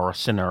you are a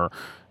sinner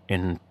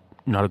and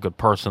not a good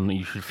person, that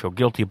you should feel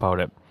guilty about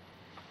it.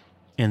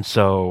 And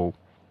so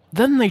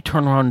then they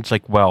turn around and it's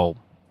like, well,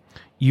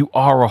 you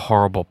are a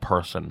horrible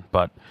person,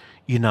 but,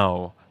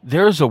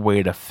 there's a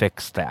way to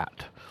fix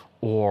that.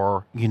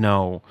 Or,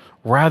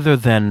 rather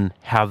than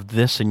have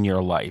this in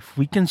your life,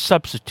 we can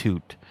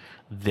substitute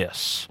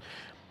this.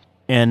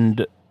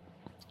 And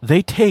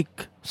they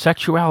take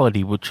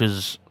sexuality, which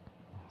is,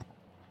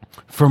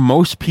 for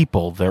most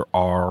people, there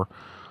are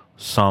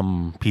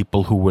some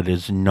people who it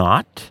is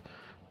not,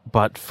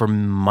 but for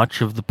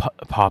much of the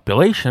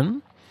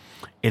population,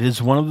 it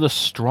is one of the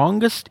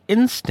strongest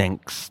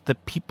instincts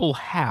that people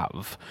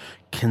have,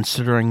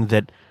 considering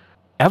that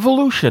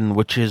evolution,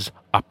 which is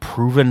a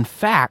proven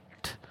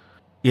fact,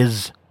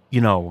 is,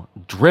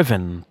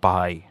 driven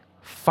by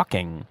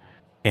fucking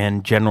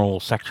and general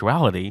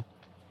sexuality,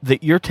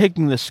 that you're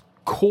taking this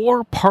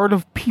core part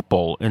of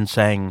people and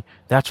saying,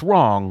 that's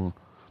wrong,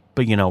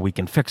 but, we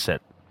can fix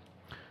it.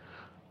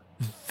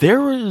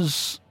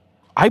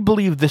 I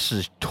believe this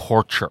is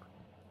torture.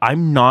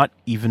 I'm not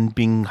even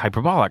being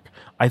hyperbolic.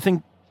 I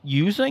think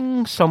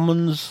using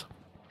someone's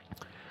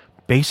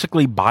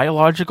basically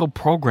biological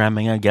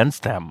programming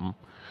against them,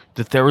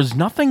 that there is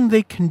nothing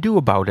they can do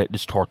about it,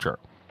 is torture.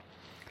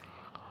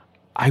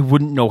 I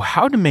wouldn't know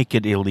how to make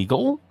it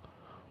illegal,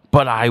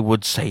 but I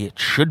would say it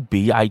should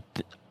be. I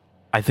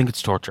think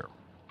it's torture.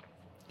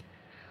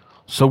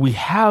 So we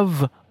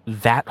have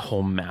that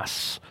whole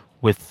mess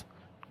with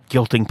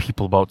guilting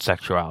people about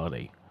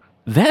sexuality.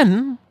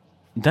 Then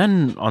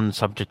on the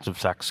subject of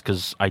sex,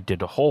 because I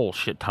did a whole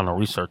shit ton of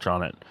research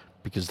on it,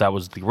 because that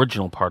was the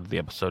original part of the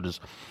episode, is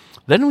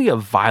then we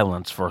have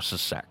violence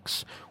versus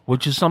sex,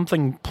 which is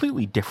something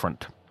completely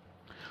different.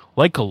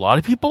 Like a lot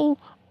of people,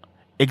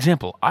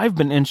 example, I've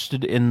been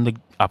interested in the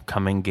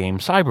upcoming game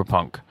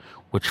Cyberpunk,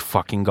 which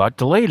fucking got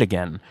delayed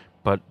again,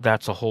 but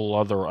that's a whole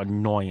other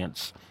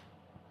annoyance.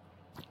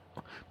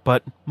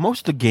 But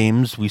most of the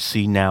games we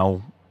see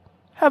now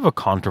have a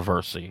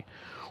controversy,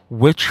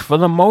 which for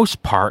the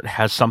most part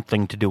has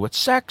something to do with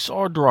sex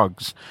or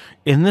drugs.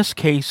 In this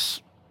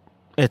case,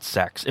 it's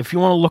sex. If you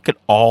want to look at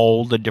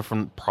all the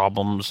different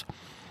problems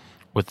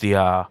with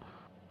the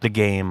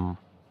game,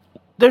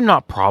 they're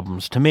not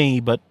problems to me,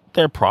 but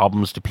they're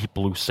problems to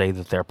people who say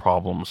that they're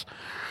problems.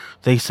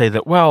 They say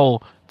that,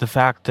 well, the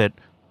fact that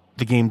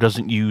the game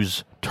doesn't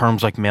use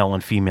terms like male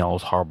and female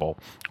is horrible,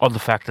 or the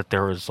fact that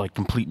there is like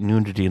complete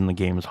nudity in the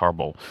game is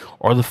horrible,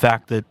 or the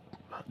fact that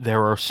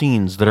there are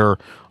scenes that are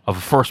of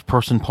a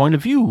first-person point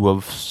of view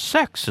of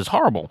sex is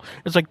horrible.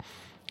 It's like,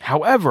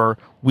 however,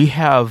 we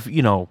have,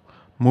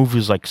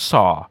 movies like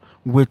Saw,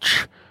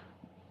 which,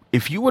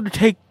 if you were to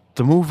take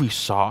the movie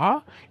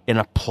Saw and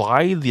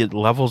apply the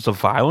levels of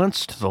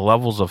violence to the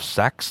levels of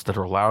sex that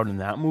are allowed in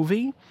that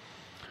movie,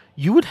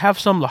 you would have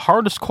some of the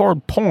hardest core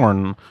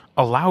porn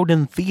allowed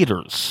in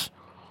theaters.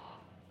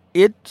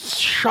 It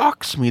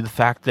shocks me the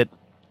fact that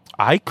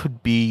I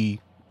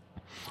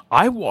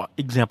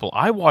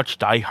watched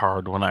Die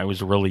Hard when I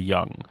was really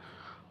young.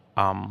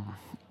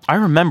 I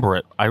remember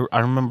it. I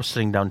remember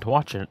sitting down to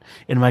watch it,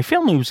 and my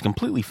family was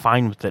completely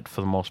fine with it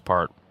for the most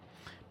part,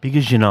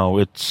 because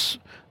it's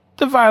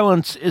the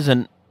violence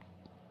isn't,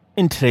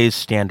 in today's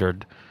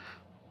standard,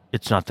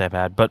 it's not that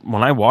bad. But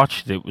when I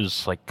watched it, it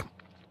was like,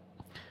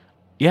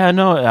 yeah,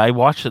 no, I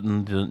watched it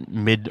in the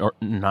mid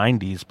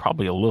 90s,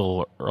 probably a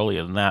little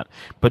earlier than that.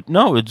 But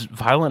no, it's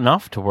violent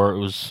enough to where it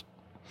was,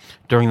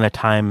 during that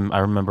time, I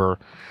remember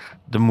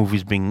the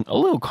movies being a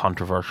little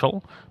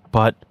controversial,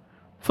 but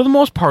for the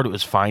most part, it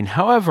was fine.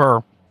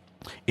 However,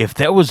 if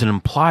there was an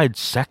implied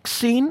sex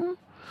scene,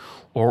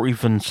 or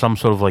even some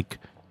sort of like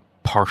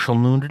partial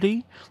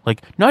nudity,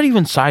 like not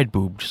even side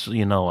boobs,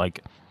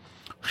 like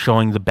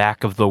showing the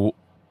back of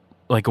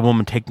like a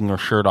woman taking her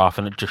shirt off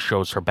and it just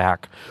shows her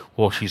back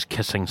while she's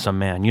kissing some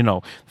man,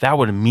 that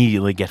would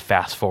immediately get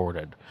fast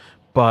forwarded.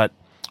 But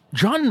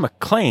John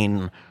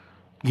McClane,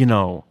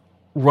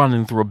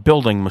 running through a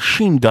building,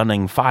 machine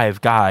gunning 5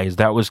 guys,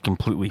 that was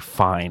completely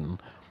fine.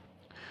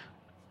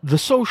 The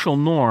social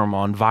norm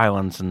on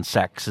violence and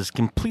sex is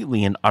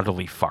completely and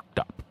utterly fucked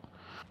up.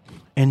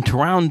 And to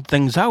round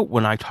things out,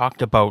 when I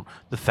talked about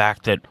the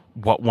fact that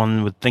what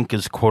one would think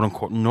is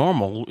quote-unquote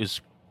normal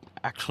is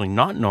actually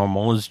not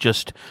normal, is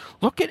just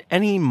look at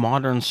any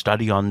modern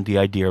study on the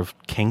idea of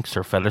kinks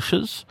or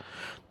fetishes.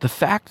 The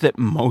fact that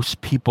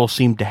most people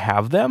seem to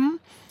have them,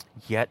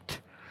 yet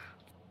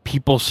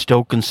people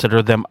still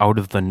consider them out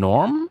of the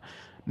norm,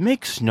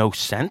 makes no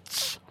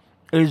sense.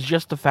 It is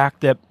just the fact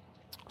that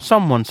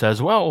someone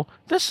says, well,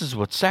 this is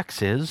what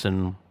sex is,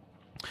 and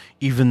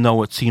even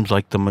though it seems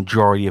like the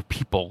majority of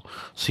people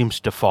seems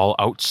to fall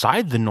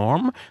outside the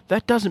norm,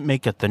 that doesn't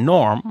make it the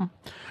norm.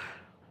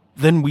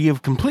 Then we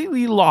have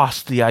completely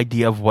lost the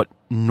idea of what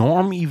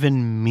norm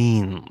even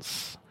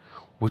means.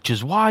 Which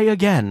is why,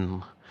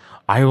 again,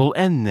 I will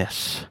end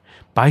this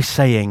by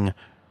saying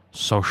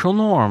social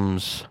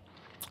norms,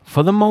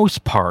 for the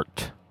most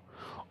part,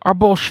 are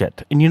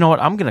bullshit. And you know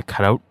what? I'm going to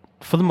cut out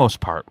for the most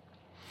part.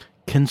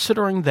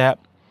 Considering that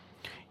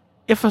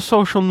if a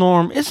social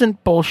norm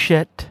isn't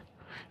bullshit,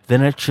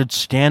 then it should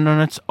stand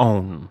on its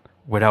own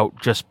without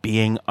just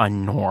being a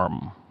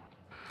norm.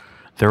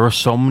 There are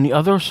so many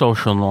other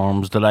social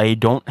norms that I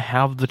don't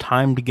have the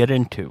time to get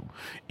into.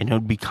 And it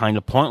would be kind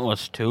of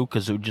pointless too,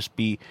 because it would just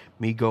be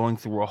me going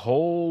through a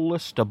whole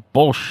list of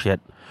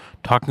bullshit,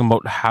 talking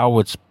about how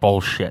it's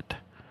bullshit.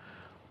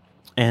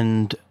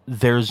 And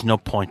there's no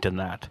point in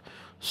that.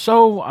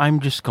 So I'm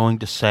just going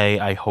to say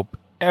I hope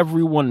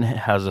everyone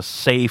has a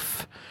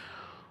safe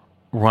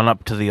run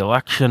up to the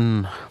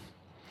election.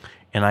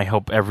 And I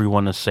hope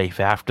everyone is safe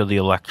after the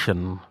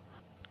election.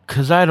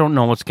 Because I don't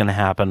know what's going to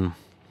happen.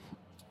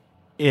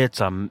 It's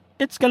going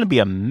to be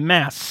a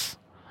mess.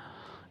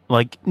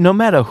 Like, no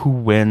matter who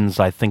wins,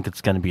 I think it's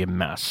going to be a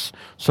mess.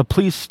 So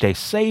please stay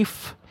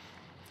safe.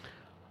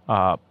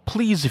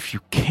 Please, if you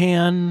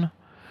can,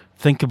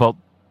 think about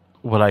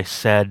what I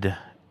said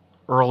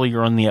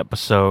earlier in the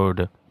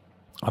episode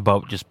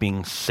about just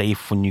being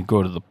safe when you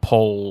go to the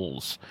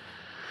polls.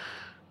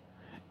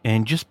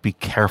 And just be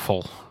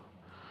careful.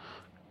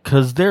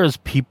 Because there's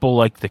people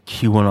like the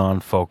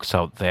QAnon folks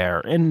out there,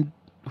 and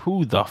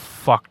who the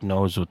fuck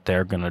knows what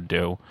they're going to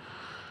do.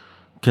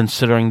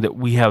 Considering that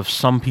we have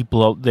some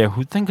people out there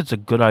who think it's a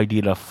good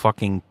idea to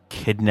fucking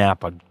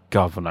kidnap a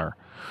governor.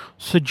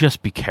 So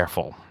just be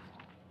careful.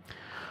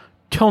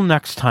 Till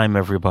next time,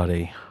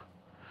 everybody.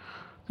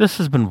 This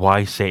has been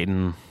Why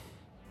Satan,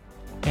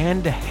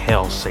 and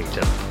Hail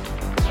Satan.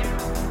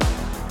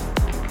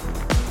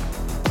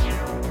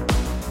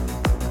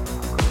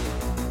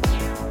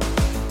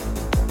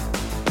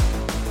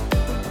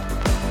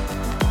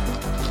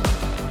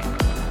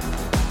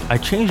 I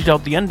changed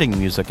out the ending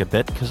music a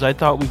bit because I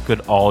thought we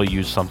could all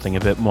use something a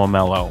bit more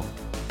mellow.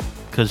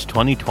 Because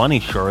 2020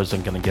 sure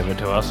isn't going to give it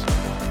to us.